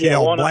walnut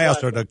shell walnut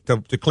blaster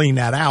to clean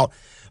that out.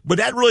 But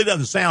that really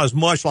doesn't sound as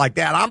much like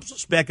that. I'm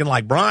suspecting,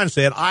 like Brian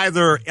said,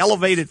 either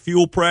elevated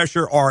fuel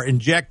pressure or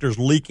injectors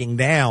leaking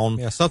down.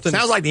 Yeah, something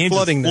sounds like the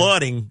engine's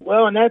flooding.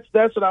 Well, and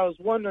that's what I was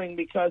wondering,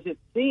 because it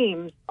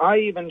seems I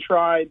even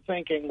tried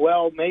thinking,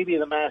 well, maybe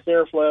the mass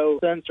airflow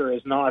sensor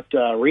is not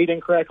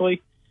reading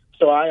correctly,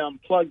 so I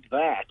unplugged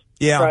that.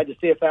 Yeah. Tried to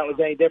see if that was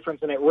any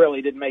difference, and it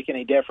really didn't make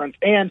any difference.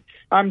 And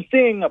I'm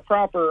seeing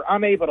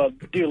I'm able to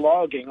do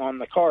logging on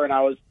the car, and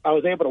I was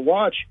able to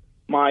watch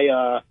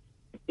my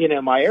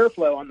my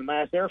airflow on the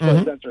mass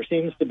airflow sensor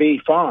seems to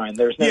be fine.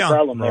 There's no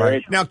problem there.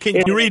 Right. Now, can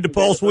you read the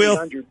pulse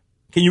width?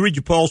 Can you read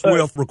your pulse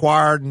width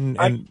required?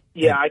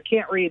 I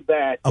can't read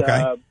that.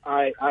 Okay.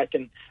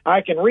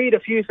 I can read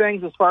a few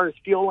things as far as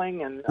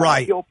fueling and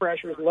fuel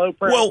pressures, low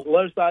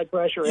side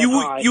pressure.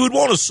 You would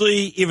want to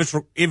see if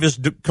it's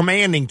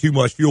commanding too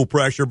much fuel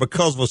pressure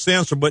because of a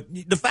sensor. But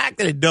the fact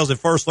that it does it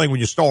first thing when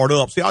you start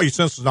up, see, all your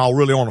sensors all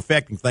really aren't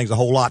affecting things a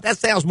whole lot. That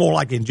sounds more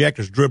like the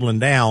injectors dribbling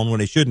down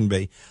when they shouldn't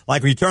be.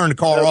 Like when you turn the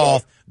car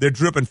off, they're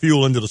dripping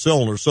fuel into the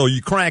cylinder. So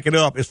you crank it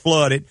up, it's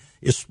flooded,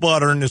 it's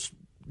sputtering, it's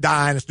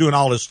dying, it's doing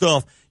all this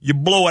stuff. You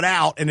blow it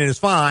out, and then it's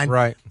fine.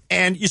 Right.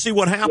 And you see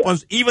what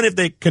happens, even if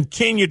they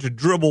continue to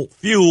dribble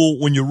fuel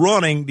when you're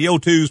running, the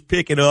O2s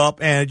pick it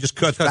up, and it just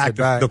cuts back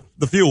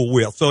the fuel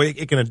width. So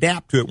it can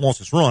adapt to it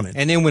once it's running.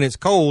 And then when it's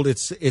cold,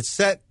 it's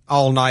set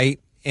all night,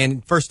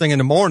 and first thing in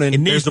the morning, it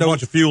needs a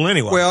bunch of fuel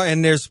anyway. Well,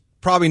 and there's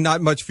probably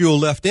not much fuel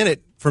left in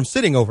it from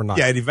sitting overnight.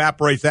 Yeah, it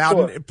evaporates out.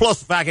 Sure. And plus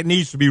the fact it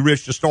needs to be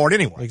rich to start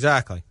anyway.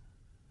 Exactly.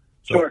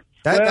 So sure.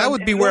 That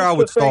would be where I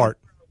would start.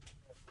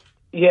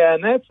 Yeah,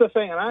 and that's the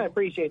thing, and I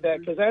appreciate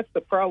that, because that's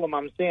the problem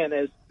I'm seeing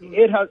is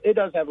it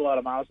does have a lot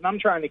of miles, and I'm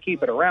trying to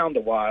keep it around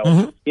a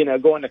while.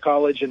 Going to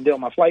college and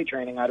doing my flight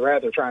training, I'd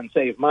rather try and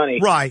save money.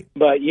 Right.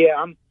 But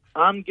yeah,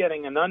 I'm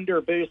getting an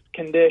underboost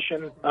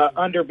condition,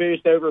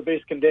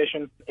 overboost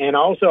condition, and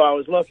also I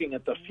was looking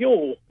at the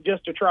fuel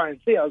just to try and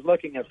see. I was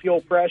looking at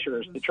fuel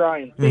pressures to try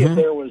and see if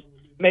there was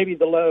maybe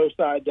the low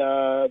side,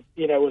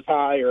 was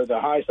high, or the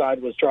high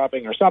side was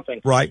dropping or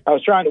something. Right. I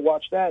was trying to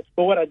watch that.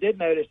 But what I did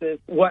notice is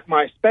what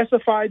my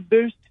specified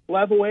boost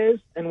level is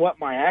and what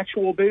my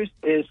actual boost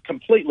is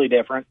completely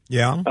different.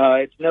 Yeah.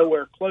 It's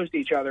nowhere close to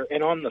each other.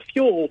 And on the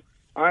fuel,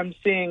 I'm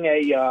seeing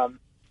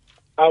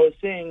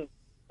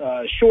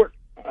short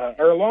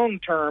or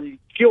long-term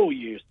fuel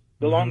use.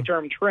 The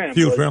long-term trim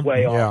was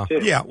way off, too.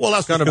 Yeah, well,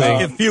 that's going to be.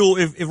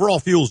 If raw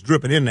fuel's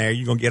dripping in there,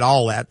 you're going to get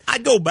all that.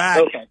 I'd go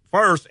back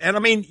first, and,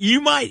 I mean,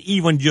 you might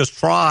even just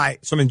try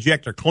some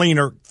injector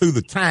cleaner through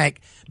the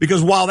tank,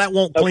 because while that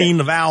won't clean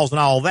the valves and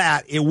all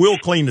that, it will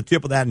clean the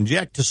tip of that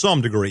inject to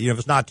some degree, if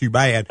it's not too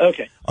bad.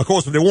 Okay. Of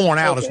course, if they're worn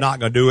out, it's not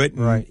going to do it.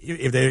 Right.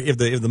 If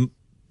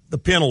the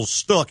pinel's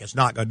stuck, it's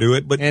not going to do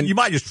it. But you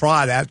might just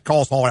try that. It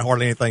costs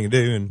hardly anything to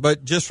do.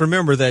 But just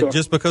remember that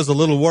just because a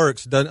little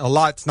works, a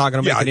lot's not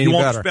going to make it any better.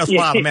 You want to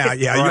specify them out.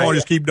 Yeah, you want to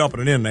just keep dumping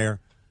it in there.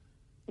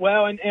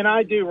 Well, and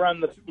I do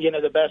run the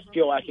best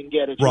fuel I can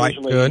get. It's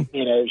usually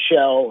Good.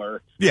 Shell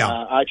or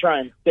I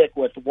try and stick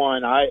with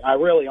one. I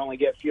really only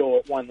get fuel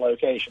at one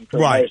location for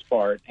the most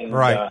part, and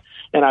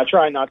and I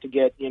try not to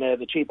get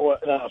the cheap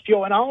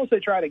fuel. And I also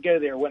try to go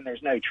there when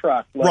there's no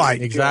truck.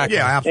 Right, exactly.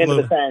 Yeah,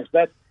 absolutely. Into the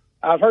tanks.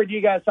 I've heard you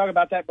guys talk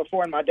about that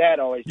before, and my dad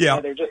always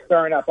said they're just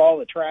stirring up all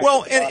the trash.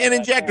 Well, and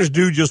injectors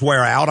do just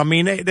wear out. I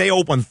mean, they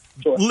open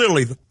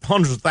literally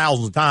hundreds of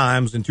thousands of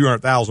times in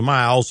 200,000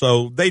 miles,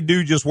 so they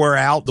do just wear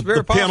out.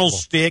 The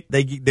panels stick.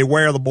 They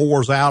wear the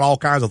bores out, all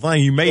kinds of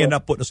things. You may end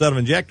up putting a set of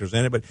injectors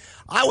in it, but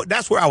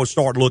that's where I would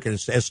start looking at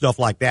stuff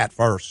like that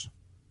first.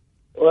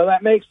 Well,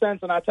 that makes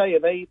sense, and I tell you,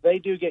 they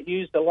do get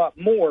used a lot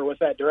more with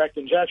that direct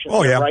injection.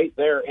 Right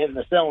there in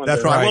the cylinder.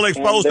 That's right. Well,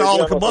 exposed to all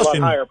the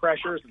combustion. A lot higher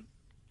pressures.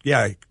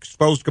 Yeah,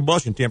 exposed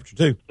combustion temperature,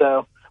 too.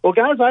 So, well,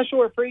 guys, I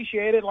sure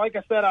appreciate it. Like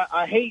I said,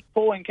 I hate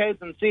pulling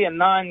codes and seeing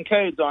 9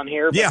 codes on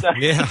here. But,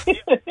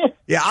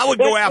 yeah, I would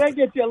go after.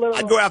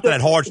 I'd go after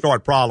that hard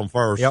start problem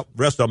first. Yep.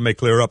 The rest of them may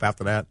clear up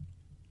after that.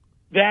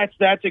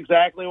 That's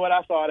exactly what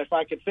I thought. If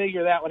I could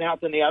figure that one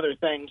out, then the other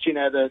things,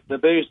 the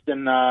boost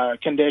and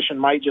condition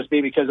might just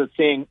be because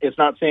it's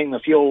not seeing the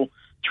fuel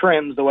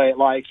trims the way it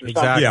likes, or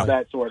something of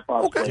that sort,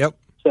 possibly. Okay. Yep.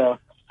 So.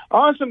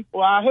 Awesome.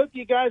 Well, I hope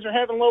you guys are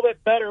having a little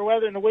bit better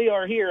weather than we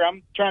are here.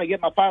 I'm trying to get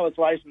my pilot's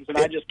license, and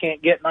I just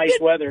can't get nice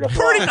weather to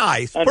fly. Pretty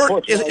nice.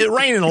 It's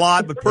raining a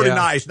lot, but pretty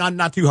nice.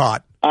 Not too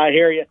hot. I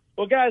hear you.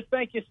 Well, guys,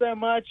 thank you so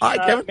much. All right,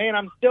 Kevin. Man,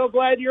 I'm still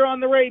glad you're on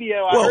the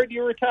radio. I heard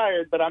you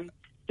retired, but I'm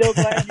still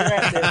glad you're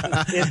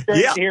at this. It's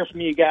great to hear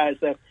from you guys.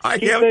 So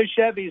keep those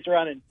Chevys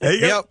running. There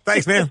you go.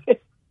 Thanks, man.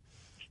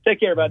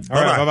 Take care, bud.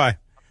 All right. Bye-bye.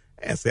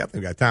 And see, I think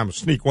we got time to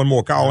sneak one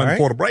more call in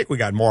before the break. We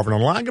got Marvin on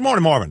the line. Good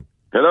morning, Marvin.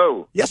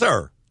 Hello. Yes,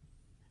 sir.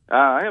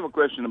 I have a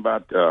question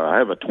about, I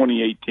have a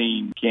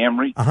 2018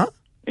 Camry,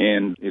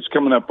 and it's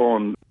coming up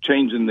on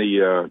changing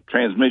the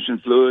transmission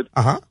fluid.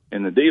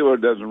 And the dealer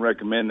doesn't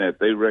recommend that.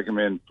 They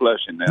recommend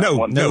flushing.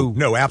 Now,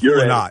 No,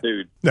 absolutely not.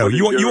 No,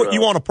 you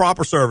want a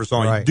proper service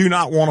on it. You do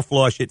not want to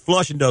flush it.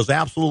 Flushing does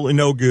absolutely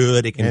no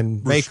good. It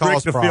can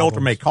restrict the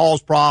filter, may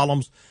cause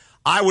problems.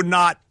 I would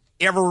not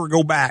ever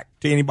go back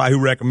to anybody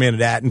who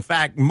recommended that. In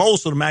fact,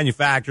 most of the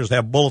manufacturers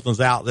have bulletins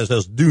out that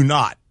says do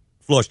not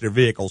flush their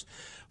vehicles.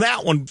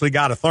 That one, they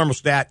got a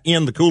thermostat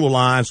in the cooler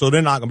line, so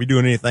they're not going to be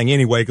doing anything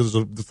anyway because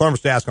the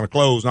thermostat's going to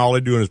close, and all they're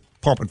doing is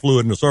pumping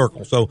fluid in a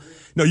circle. So,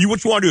 what you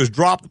want to do is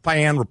drop the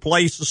pan,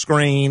 replace the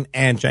screen,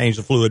 and change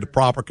the fluid the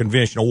proper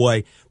conventional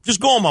way. Just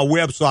go on my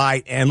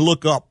website and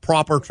look up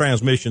proper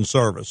transmission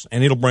service,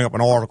 and it'll bring up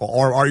an article.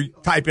 Or you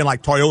type in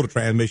like Toyota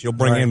transmission, you'll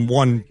bring in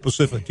one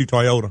specific to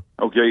Toyota.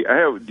 Okay,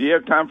 do you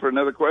have time for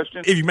another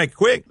question? If you make it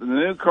quick. The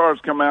new cars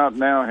come out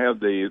now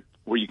have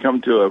where you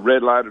come to a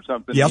red light or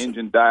something, the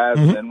engine dies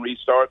and then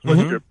restarts.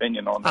 What's your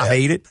opinion on that? I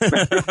hate it.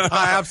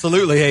 I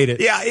absolutely hate it.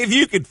 Yeah, if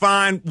you could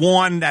find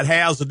one that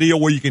has the deal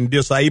where you can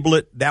disable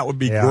it, that would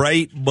be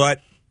great.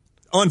 But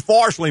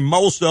unfortunately,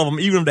 most of them,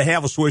 even if they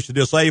have a switch to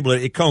disable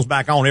it, it comes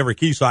back on every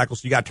key cycle,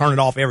 so you got to turn it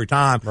off every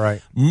time.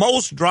 Right.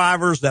 Most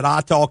drivers that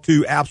I talk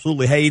to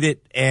absolutely hate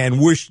it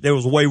and wish there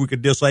was a way we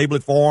could disable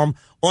it for them.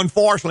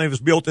 Unfortunately, if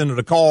it's built into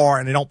the car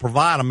and they don't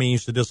provide a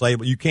means to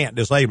disable it, you can't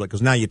disable it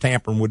because now you're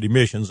tampering with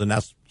emissions, and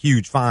that's a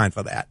huge fine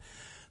for that.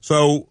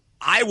 So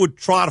I would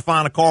try to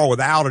find a car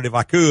without it if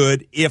I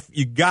could. If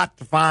you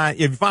find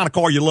a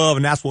car you love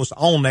and that's what's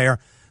on there,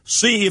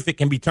 see if it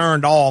can be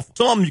turned off.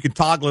 Some of them you can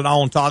toggle it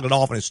on, toggle it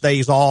off, and it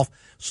stays off.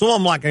 Some of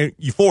them, like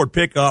your Ford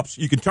pickups,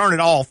 you can turn it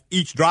off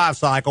each drive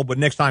cycle, but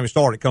next time you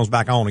start, it comes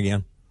back on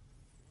again.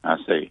 I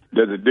see.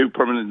 Does it do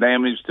permanent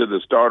damage to the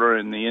starter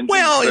and the engine?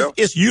 Well,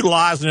 it's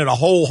utilizing it a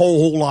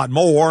whole lot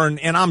more,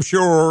 and I'm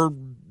sure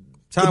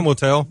time will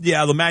tell.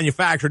 Yeah, the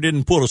manufacturer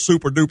didn't put a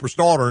super duper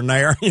starter in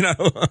there,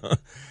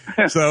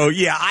 So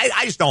yeah,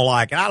 I just don't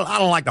like it. I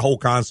don't like the whole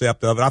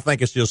concept of it. I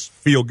think it's just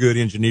feel good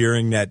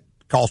engineering that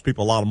costs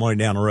people a lot of money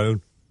down the road.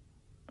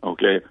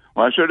 Okay.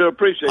 Well, I sure do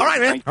appreciate it. All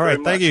right, man. All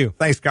right, thank you.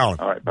 Thanks, Colin.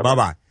 All right,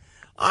 bye-bye.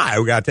 All right,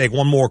 we got to take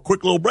one more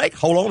quick little break.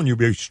 Hold on, and you'll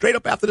be straight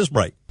up after this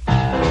break.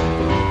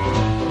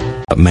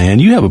 Man,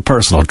 you have a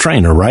personal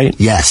trainer, right?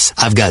 Yes,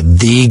 I've got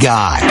the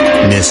guy,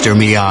 Mr.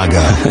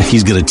 Miyagi.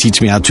 He's going to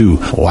teach me how to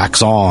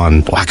wax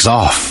on, wax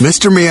off.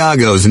 Mr.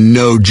 Miyago's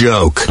no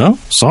joke. Oh,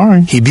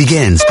 sorry. He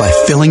begins by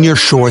filling your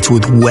shorts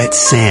with wet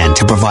sand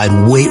to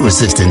provide weight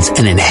resistance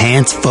and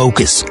enhance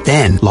focus.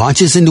 Then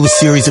launches into a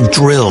series of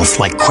drills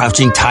like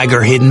crouching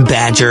tiger, hidden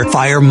badger,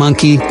 fire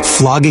monkey,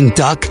 flogging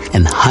duck,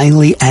 and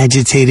highly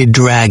agitated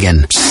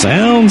dragon.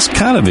 Sounds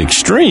kind of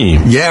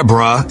extreme. Yeah,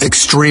 bruh.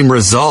 Extreme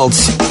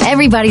results.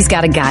 Everybody's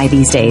got a guy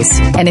these days.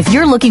 And if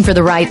you're looking for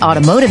the right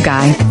automotive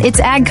guy,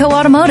 it's AGCO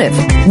Automotive.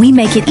 We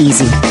make it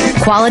easy.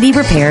 Quality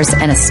repairs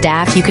and a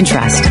staff you can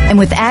trust. And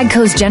with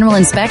AGCO's general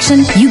inspection,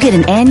 you get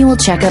an annual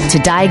checkup to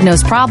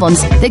diagnose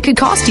problems that could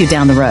cost you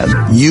down the road.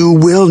 You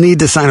will need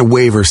to sign a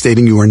waiver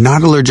stating you are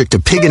not allergic to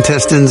pig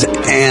intestines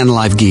and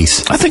live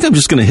geese. I think I'm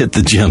just going to hit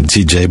the gym,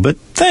 TJ, but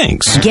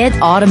thanks.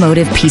 Get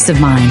automotive peace of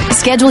mind.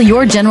 Schedule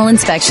your general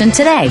inspection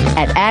today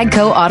at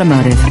AGCO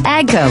Automotive.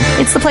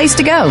 AGCO, it's the place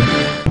to go.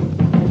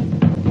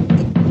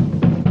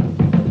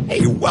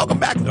 Hey, welcome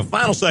back to the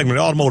final segment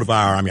of the Automotive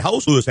Hour. I'm your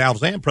host, Louis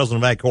Altazan,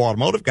 president of AGCO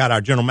Automotive. Got our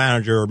general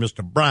manager,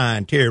 Mr.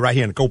 Brian Terry, right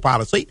here in the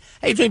co-pilot seat.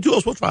 Hey, between two of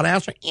us, we'll try to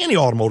answer any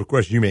automotive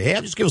questions you may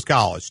have. Just give us a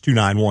call. It's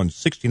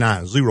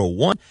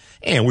 291-6901.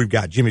 And we've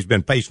got Jimmy's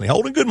been patiently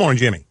holding. Good morning,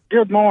 Jimmy.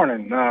 Good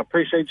morning.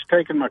 Appreciate you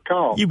taking my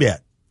call. You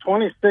bet.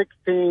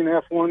 2016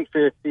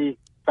 F-150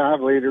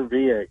 5-liter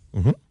V8.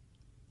 Mm-hmm.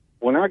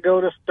 When I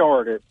go to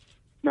start it,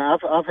 now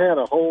I've had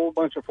a whole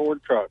bunch of Ford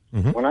trucks.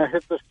 Mm-hmm. When I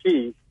hit this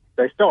key,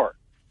 they start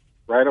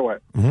right away.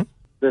 Mm-hmm.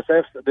 This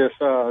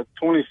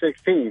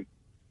 2016,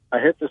 I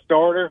hit the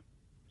starter.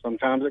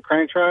 Sometimes it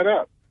cranks right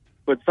up,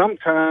 but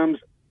sometimes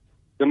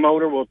the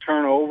motor will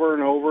turn over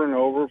and over and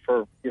over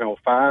for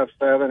 5,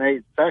 7,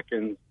 8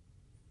 seconds.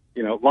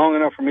 Long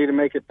enough for me to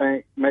make it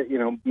think. Make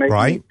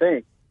right. me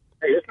think,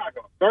 hey, it's not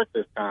going to start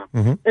this time,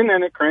 mm-hmm. and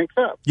then it cranks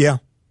up. Yeah.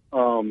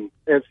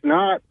 It's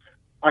not.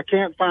 I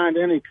can't find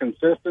any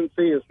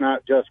consistency. It's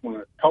not just when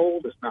it's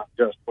cold. It's not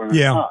just when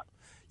it's hot.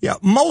 Yeah,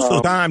 most of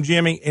the time,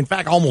 Jimmy, in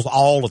fact, almost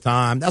all the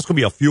time, that's going to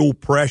be a fuel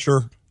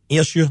pressure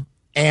issue.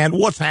 And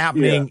what's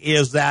happening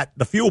is that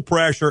the fuel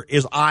pressure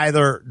is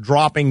either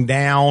dropping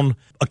down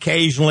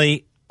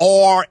occasionally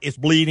or it's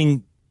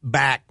bleeding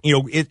back.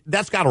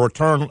 That's got a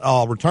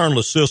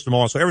returnless system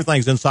on it, so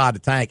everything's inside the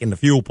tank in the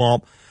fuel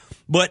pump.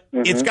 But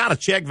it's got a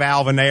check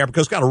valve in there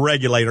because it's got a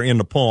regulator in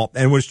the pump.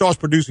 And when it starts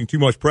producing too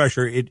much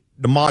pressure,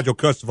 the module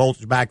cuts the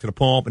voltage back to the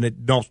pump and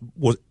it dumps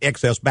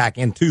excess back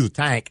into the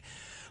tank.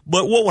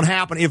 But what would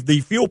happen if the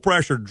fuel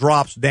pressure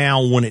drops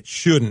down when it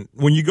shouldn't?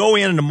 When you go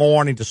in the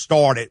morning to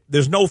start it,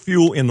 there's no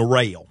fuel in the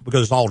rail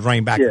because it's all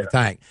drained back to the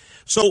tank.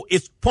 So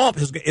its pump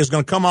is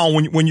going to come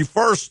on. When you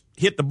first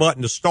hit the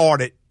button to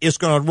start it, it's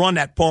going to run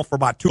that pump for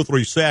about 2 or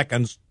 3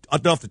 seconds,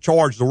 enough to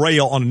charge the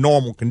rail under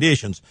normal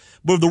conditions.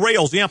 But if the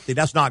rail's empty,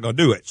 that's not going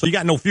to do it. So you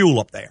got no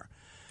fuel up there.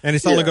 And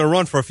it's only going to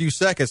run for a few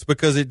seconds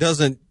because it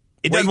doesn't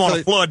want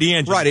to flood the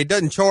engine. Right. It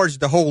doesn't charge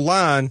the whole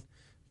line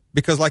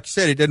because, like you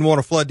said, it doesn't want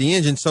to flood the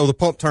engine, so the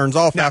pump turns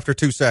off after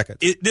 2 seconds.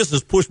 This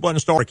is push button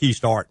start or key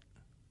start?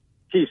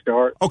 Key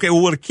start. Okay,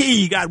 well, with a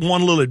key, you got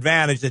one little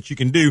advantage that you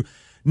can do.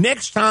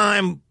 Next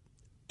time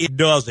it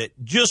does it,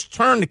 just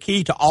turn the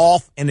key to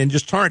off and then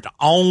just turn it to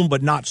on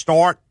but not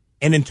start,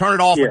 and then turn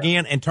it off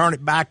again and turn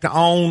it back to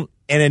on,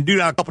 and then do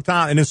that a couple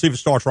times and then see if it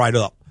starts right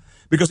up.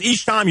 Because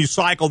each time you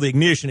cycle the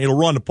ignition, it'll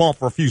run the pump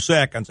for a few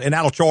seconds, and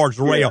that'll charge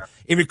the rail.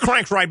 If it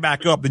cranks right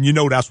back up, then you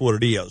know that's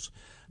what it is.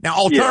 Now,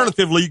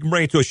 alternatively, you can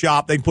bring it to a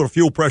shop. They can put a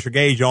fuel pressure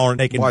gauge on it.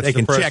 They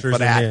can check for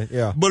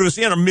that. But if it's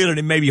intermittent,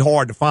 it may be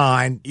hard to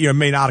find. It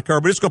may not occur.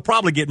 But it's going to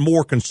probably get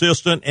more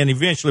consistent, and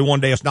eventually one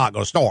day it's not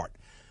going to start.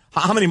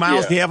 How many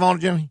miles do you have on it,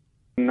 Jimmy?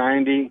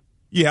 90.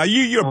 Yeah,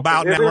 you're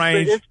about in that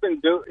range.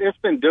 It's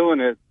been doing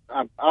it.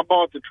 I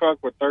bought the truck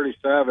with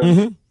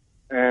 37,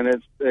 and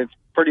it's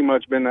pretty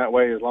much been that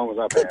way as long as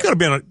I've had it. It could have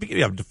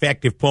been a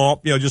defective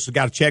pump, just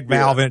got a check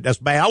valve in it. That's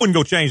bad. I wouldn't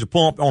go change the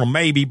pump on a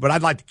maybe, but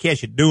I'd like to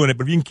catch it doing it.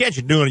 But if you can catch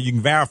it doing it, you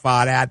can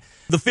verify that.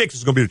 The fix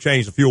is going to be to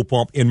change the fuel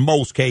pump in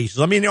most cases.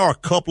 I mean, there are a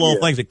couple of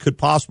things that could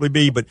possibly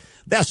be, but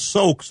that's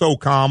so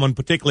common,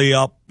 particularly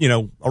up,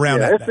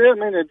 around that. I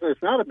mean,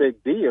 it's not a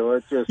big deal.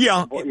 It's just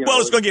well,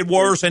 it's going to get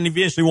worse, and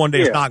eventually one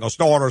day it's not going to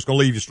start, or it's going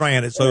to leave you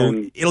stranded. So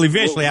it'll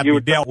eventually have to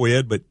be dealt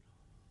with. But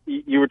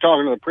you were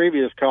talking to the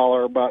previous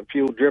caller about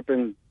fuel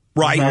dripping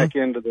back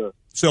into the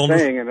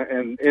cylinders thing,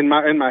 and in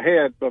my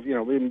head,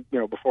 even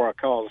before I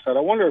called, I said,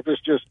 I wonder if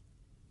it's just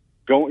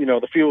going,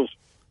 the fuel's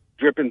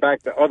dripping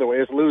back the other way.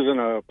 It's losing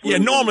a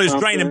normally it's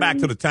draining back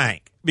to the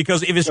tank,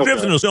 because if it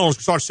drips into the cylinders,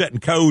 it starts setting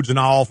codes and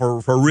all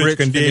for rich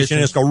condition.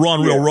 It's going to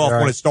run real rough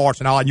when it starts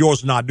and all. And yours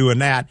is not doing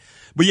that.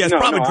 But it's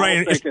probably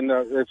draining. I'm thinking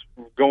it's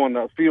going.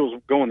 The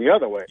fuel's going the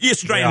other way.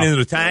 It's draining into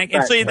the tank,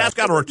 and see that's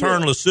got a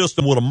returnless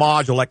system with a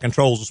module that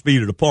controls the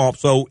speed of the pump.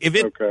 So if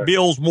it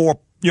builds more,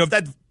 if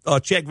that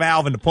check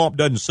valve in the pump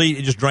doesn't seat,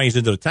 it just drains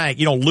into the tank.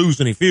 You don't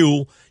lose any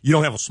fuel. You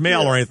don't have a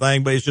smell or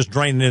anything, but it's just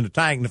draining into the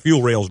tank, and the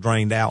fuel rail's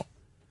drained out.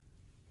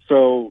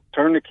 So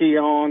turn the key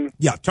on.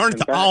 Yeah, turn it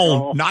to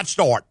on, not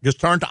start. Just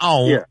turn it to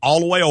on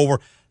all the way over.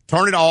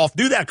 Turn it off.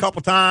 Do that a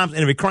couple times,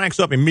 and if it cranks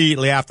up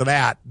immediately after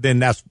that, then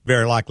that's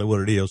very likely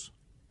what it is.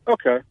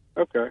 Okay.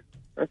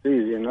 That's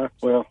easy enough.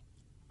 Well,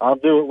 I'll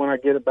do it when I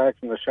get it back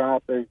from the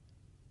shop. They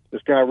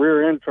just got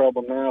rear end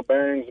trouble now.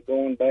 Bearings are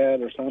going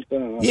bad or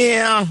something.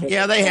 Yeah,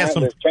 they have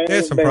some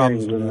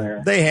problems in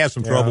there. They have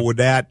some trouble with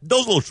that.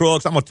 Those little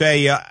trucks, I'm going to tell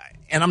you,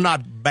 and I'm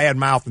not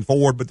bad-mouthing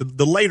Ford, but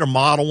the later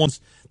model ones,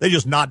 they're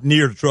just not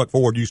near the truck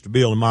Ford used to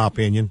build, in my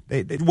opinion.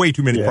 They way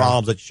too many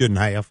problems that you shouldn't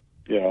have.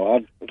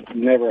 I've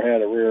never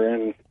had a rear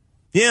end.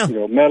 Yeah.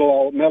 Metal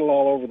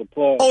all over the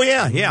plug. Oh,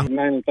 yeah.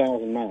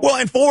 90,000 miles. Well,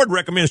 and Ford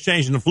recommends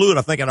changing the fluid,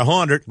 I think, at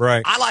 100.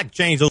 Right. I like to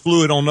change the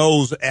fluid on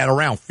those at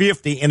around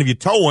 50, and if you're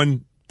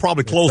towing,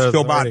 probably close to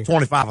about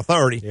 25 or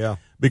 30. Yeah.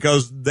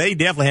 Because they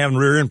definitely having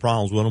rear end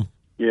problems with them.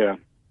 Yeah.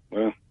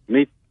 Well,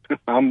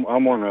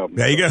 I'm one of them.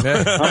 There you go.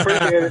 I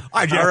appreciate it. All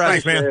right, Jeff.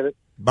 Thanks, man.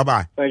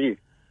 Bye-bye. Thank you.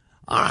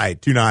 All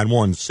right,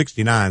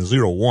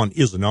 291-6901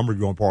 is the number. If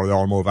you want part of the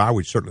Automotive Hour,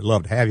 we'd certainly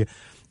love to have you.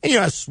 And,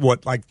 that's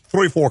like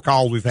 3 or 4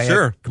 calls we've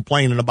had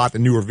complaining about the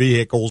newer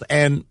vehicles.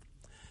 And,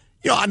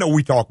 I know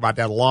we talk about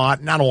that a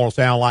lot, and I don't want to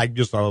sound like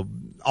just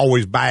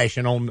always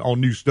bashing on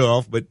new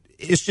stuff, but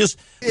it's just,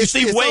 you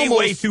see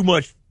way too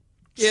much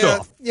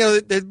stuff.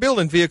 They're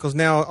building vehicles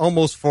now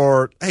almost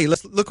for, hey,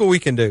 let's look what we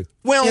can do.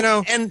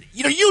 Well, and,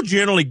 you'll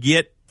generally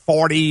get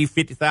 40,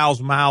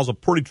 50,000 miles of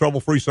pretty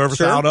trouble-free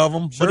service out of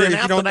them. Sure, but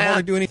then you don't want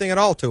to do anything at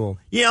all to them.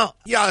 Yeah,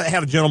 I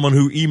had a gentleman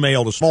who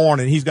emailed this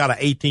morning. He's got an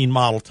 18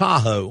 model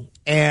Tahoe,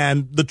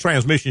 and the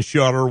transmission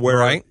shutter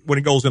when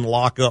it goes into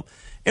lockup.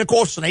 And, of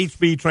course, it's an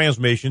 8-speed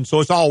transmission,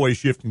 so it's always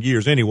shifting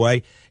gears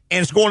anyway.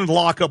 And it's going into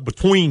lockup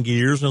between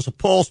gears, and it's a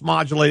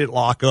pulse-modulated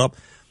lockup.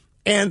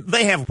 And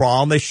they have a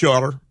problem. They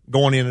shutter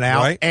going in and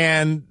out,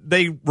 and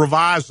they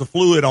revised the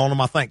fluid on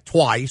them, I think,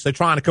 twice. They're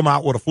trying to come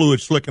out with a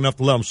fluid slick enough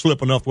to let them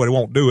slip enough where they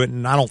won't do it,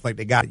 and I don't think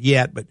they got it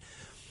yet. But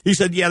he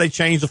said, they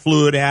changed the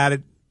fluid,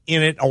 added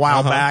in it a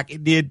while back.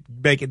 It did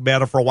make it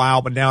better for a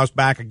while, but now it's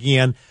back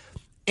again.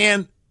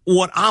 And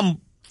what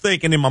I'm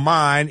thinking in my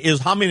mind is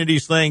how many of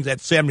these things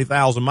at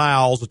 70,000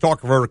 miles, the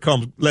torque converter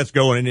comes, lets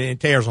go, and it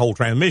tears the whole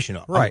transmission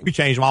up. Right. We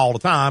change them all the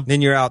time.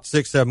 Then you're out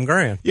 $6-7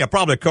 grand. Yeah,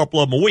 probably a couple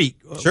of them a week.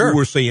 Sure.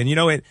 We're seeing,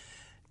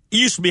 it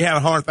used to be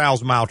having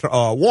 100,000 mile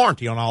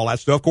warranty on all that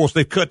stuff. Of course,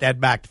 they've cut that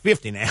back to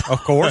 50 now.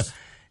 Of course.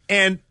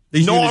 And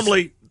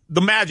normally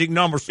the magic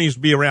number seems to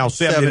be around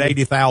 70 to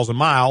 80,000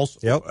 miles.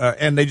 Yep.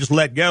 And they just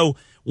let go.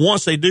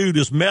 Once they do,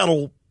 this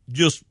metal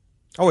just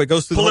it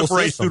goes through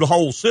proliferates through the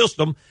whole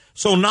system.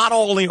 So not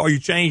only are you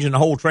changing the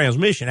whole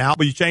transmission out,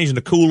 but you're changing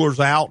the coolers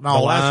out and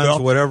all that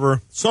stuff.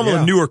 Whatever. Some of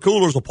the newer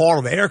coolers are part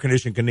of the air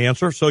conditioning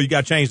condenser, so you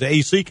got to change the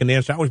AC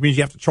condenser out, which means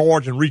you have to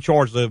charge and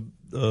recharge the.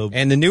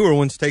 And the newer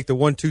ones take the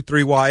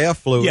 123YF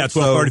fluid. Yeah,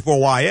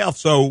 1234YF.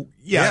 So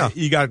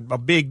you got a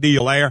big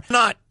deal there.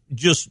 Not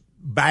just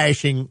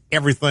bashing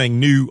everything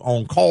new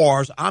on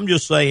cars. I'm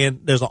just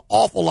saying there's an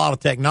awful lot of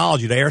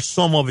technology there.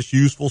 Some of it's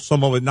useful,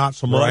 some of it not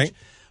so much. Right.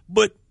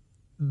 But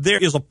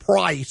there is a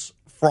price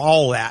for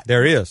all that.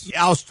 There is.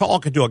 I was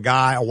talking to a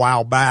guy a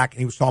while back, and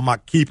he was talking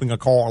about keeping a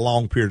car a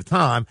long period of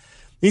time.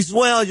 He says,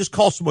 well, it just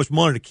costs so much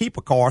money to keep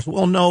a car. I said,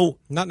 well, no.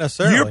 Not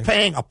necessarily. You're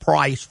paying a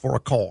price for a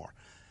car.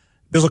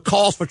 There's a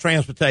cost for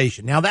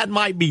transportation. Now, that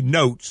might be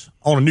notes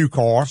on a new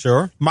car.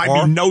 Sure. Might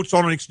be notes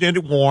on an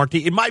extended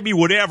warranty. It might be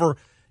whatever.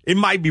 It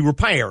might be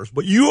repairs.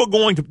 But you are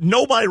going to –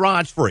 nobody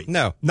rides free.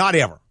 No. Not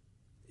ever.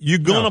 You're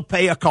going to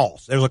pay a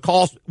cost. There's a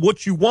cost.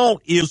 What you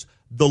want is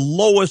the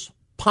lowest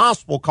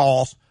possible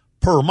cost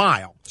per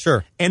mile.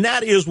 Sure. And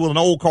that is with an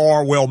old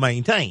car well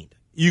maintained.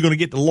 You're going to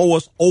get the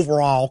lowest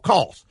overall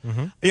cost.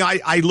 Mm-hmm. You know,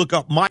 I look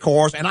up my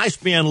cars, and I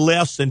spend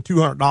less than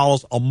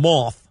 $200 a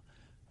month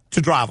to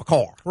drive a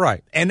car.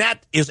 Right. And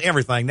that is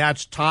everything.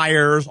 That's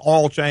tires,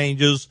 oil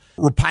changes,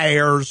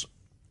 repairs,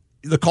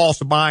 the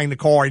cost of buying the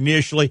car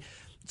initially.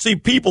 See,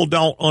 people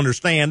don't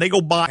understand. They go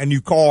buy a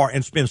new car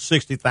and spend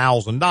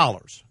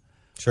 $60,000.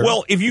 Sure.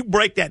 Well, if you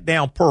break that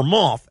down per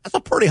month, that's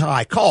a pretty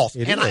high cost.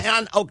 It and is.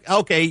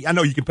 I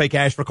know you can pay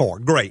cash for a car.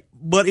 Great.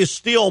 But it's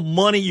still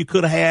money you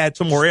could have had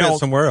somewhere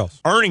else.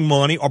 Earning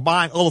money or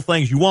buying other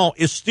things you want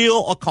is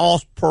still a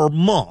cost per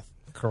month.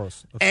 Of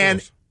course.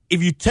 And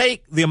if you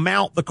take the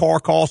amount the car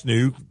cost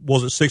new,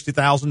 was it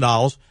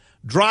 $60,000,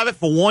 drive it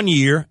for 1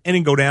 year, and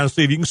then go down and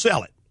see if you can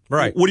sell it.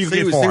 Right. What do you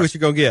get for it? See what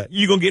you're going to get.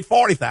 You're going to get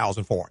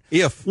 $40,000 for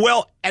it.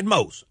 Well, at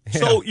most.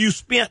 Yeah. So you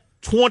spent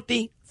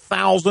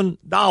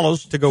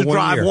 $20,000 to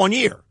drive 1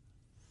 year.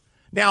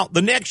 Now,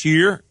 the next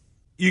year,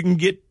 you can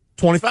get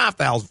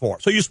 $25,000 for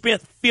it. So you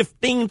spent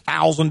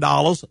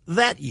 $15,000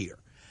 that year.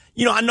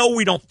 You know, I know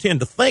we don't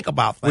tend to think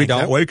about things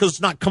that way because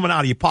it's not coming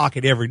out of your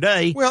pocket every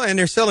day. Well, and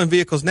they're selling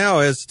vehicles now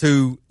as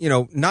to, you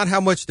know, not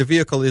how much the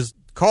vehicle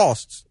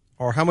costs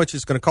or how much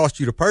it's going to cost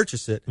you to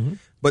purchase it,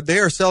 but they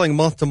are selling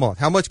month to month.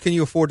 How much can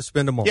you afford to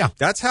spend a month? Yeah.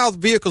 That's how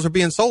vehicles are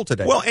being sold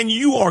today. Well, and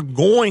you are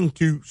going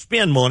to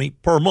spend money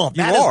per month.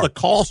 That is the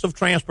cost of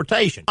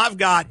transportation. I've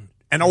got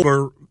an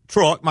older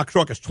truck. My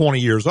truck is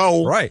 20 years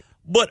old. Right.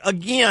 But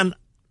again,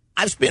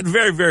 I've spent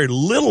very, very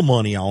little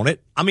money on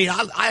it. I mean,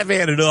 I've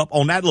added up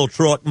on that little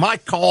truck. My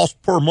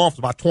cost per month is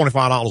about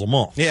 $25 a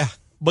month. Yeah.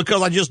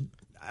 Because it's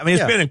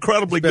been an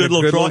incredibly good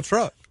little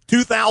truck.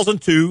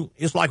 2002,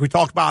 it's like we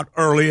talked about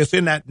earlier. It's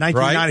in that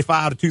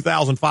 1995 to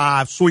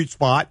 2005 sweet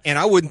spot. And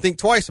I wouldn't think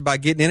twice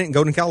about getting in it and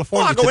going to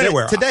California. I go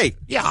anywhere. Today.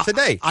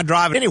 I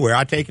drive it anywhere.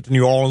 I take it to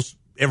New Orleans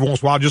every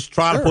once in a while just to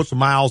try to put some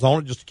miles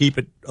on it just to keep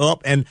it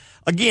up. And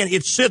again,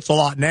 it sits a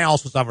lot now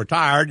since I've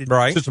retired.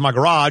 It sits in my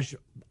garage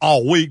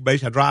all week.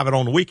 Basically, I drive it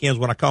on the weekends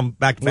when I come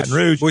back to Baton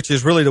Rouge. Which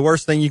is really the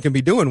worst thing you can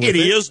be doing with it.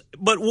 It is.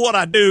 But what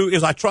I do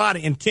is I try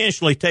to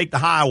intentionally take the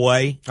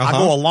highway. I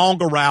go a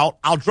longer route.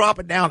 I'll drop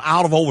it down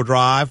out of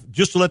overdrive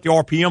just to let the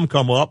RPM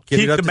come up.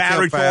 Keep the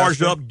battery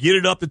charged up. Get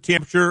it up to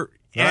temperature.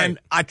 Right.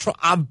 And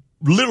I'm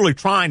literally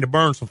trying to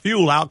burn some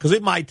fuel out because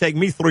it might take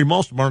me 3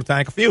 months to burn a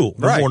tank of fuel.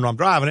 No more than I'm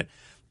driving it.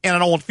 And I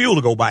don't want fuel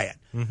to go bad.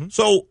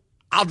 So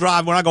I'll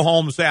drive when I go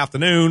home this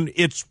afternoon.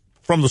 It's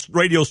from the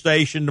radio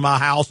station to my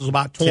house is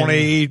about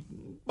 20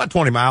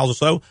 miles or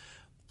so.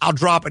 I'll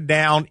drop it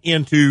down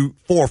into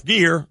fourth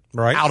gear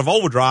out of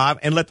overdrive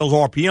and let those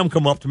RPM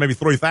come up to maybe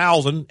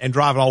 3,000 and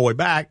drive it all the way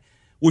back,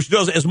 which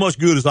does as much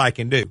good as I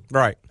can do.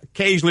 Right.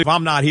 Occasionally, if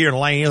I'm not here in the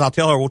lane, I'll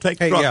tell her, we'll take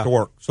the truck to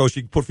work so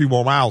she can put a few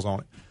more miles on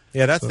it.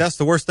 Yeah, that's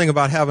the worst thing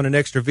about having an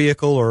extra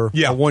vehicle or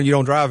one you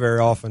don't drive very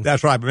often.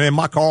 That's right. But, man,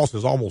 my cost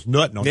is almost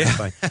nutting on this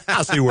thing.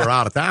 I see we're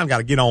out of time. Got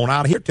to get on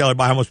out of here. Tell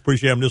everybody how much we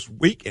appreciate them this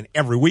week and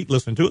every week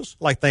listening to us.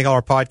 I'd like to thank all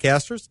our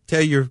podcasters.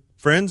 Tell your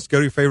friends, go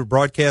to your favorite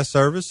broadcast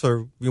service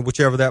or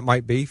whichever that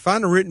might be.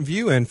 Find a written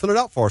view and fill it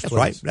out for us, That's please.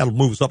 right. That'll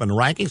move us up in the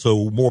rankings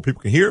so more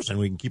people can hear us and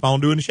we can keep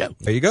on doing the show.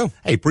 There you go.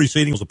 Hey,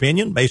 preceding was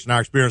opinion based on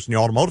our experience in the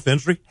automotive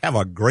industry. Have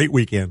a great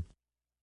weekend.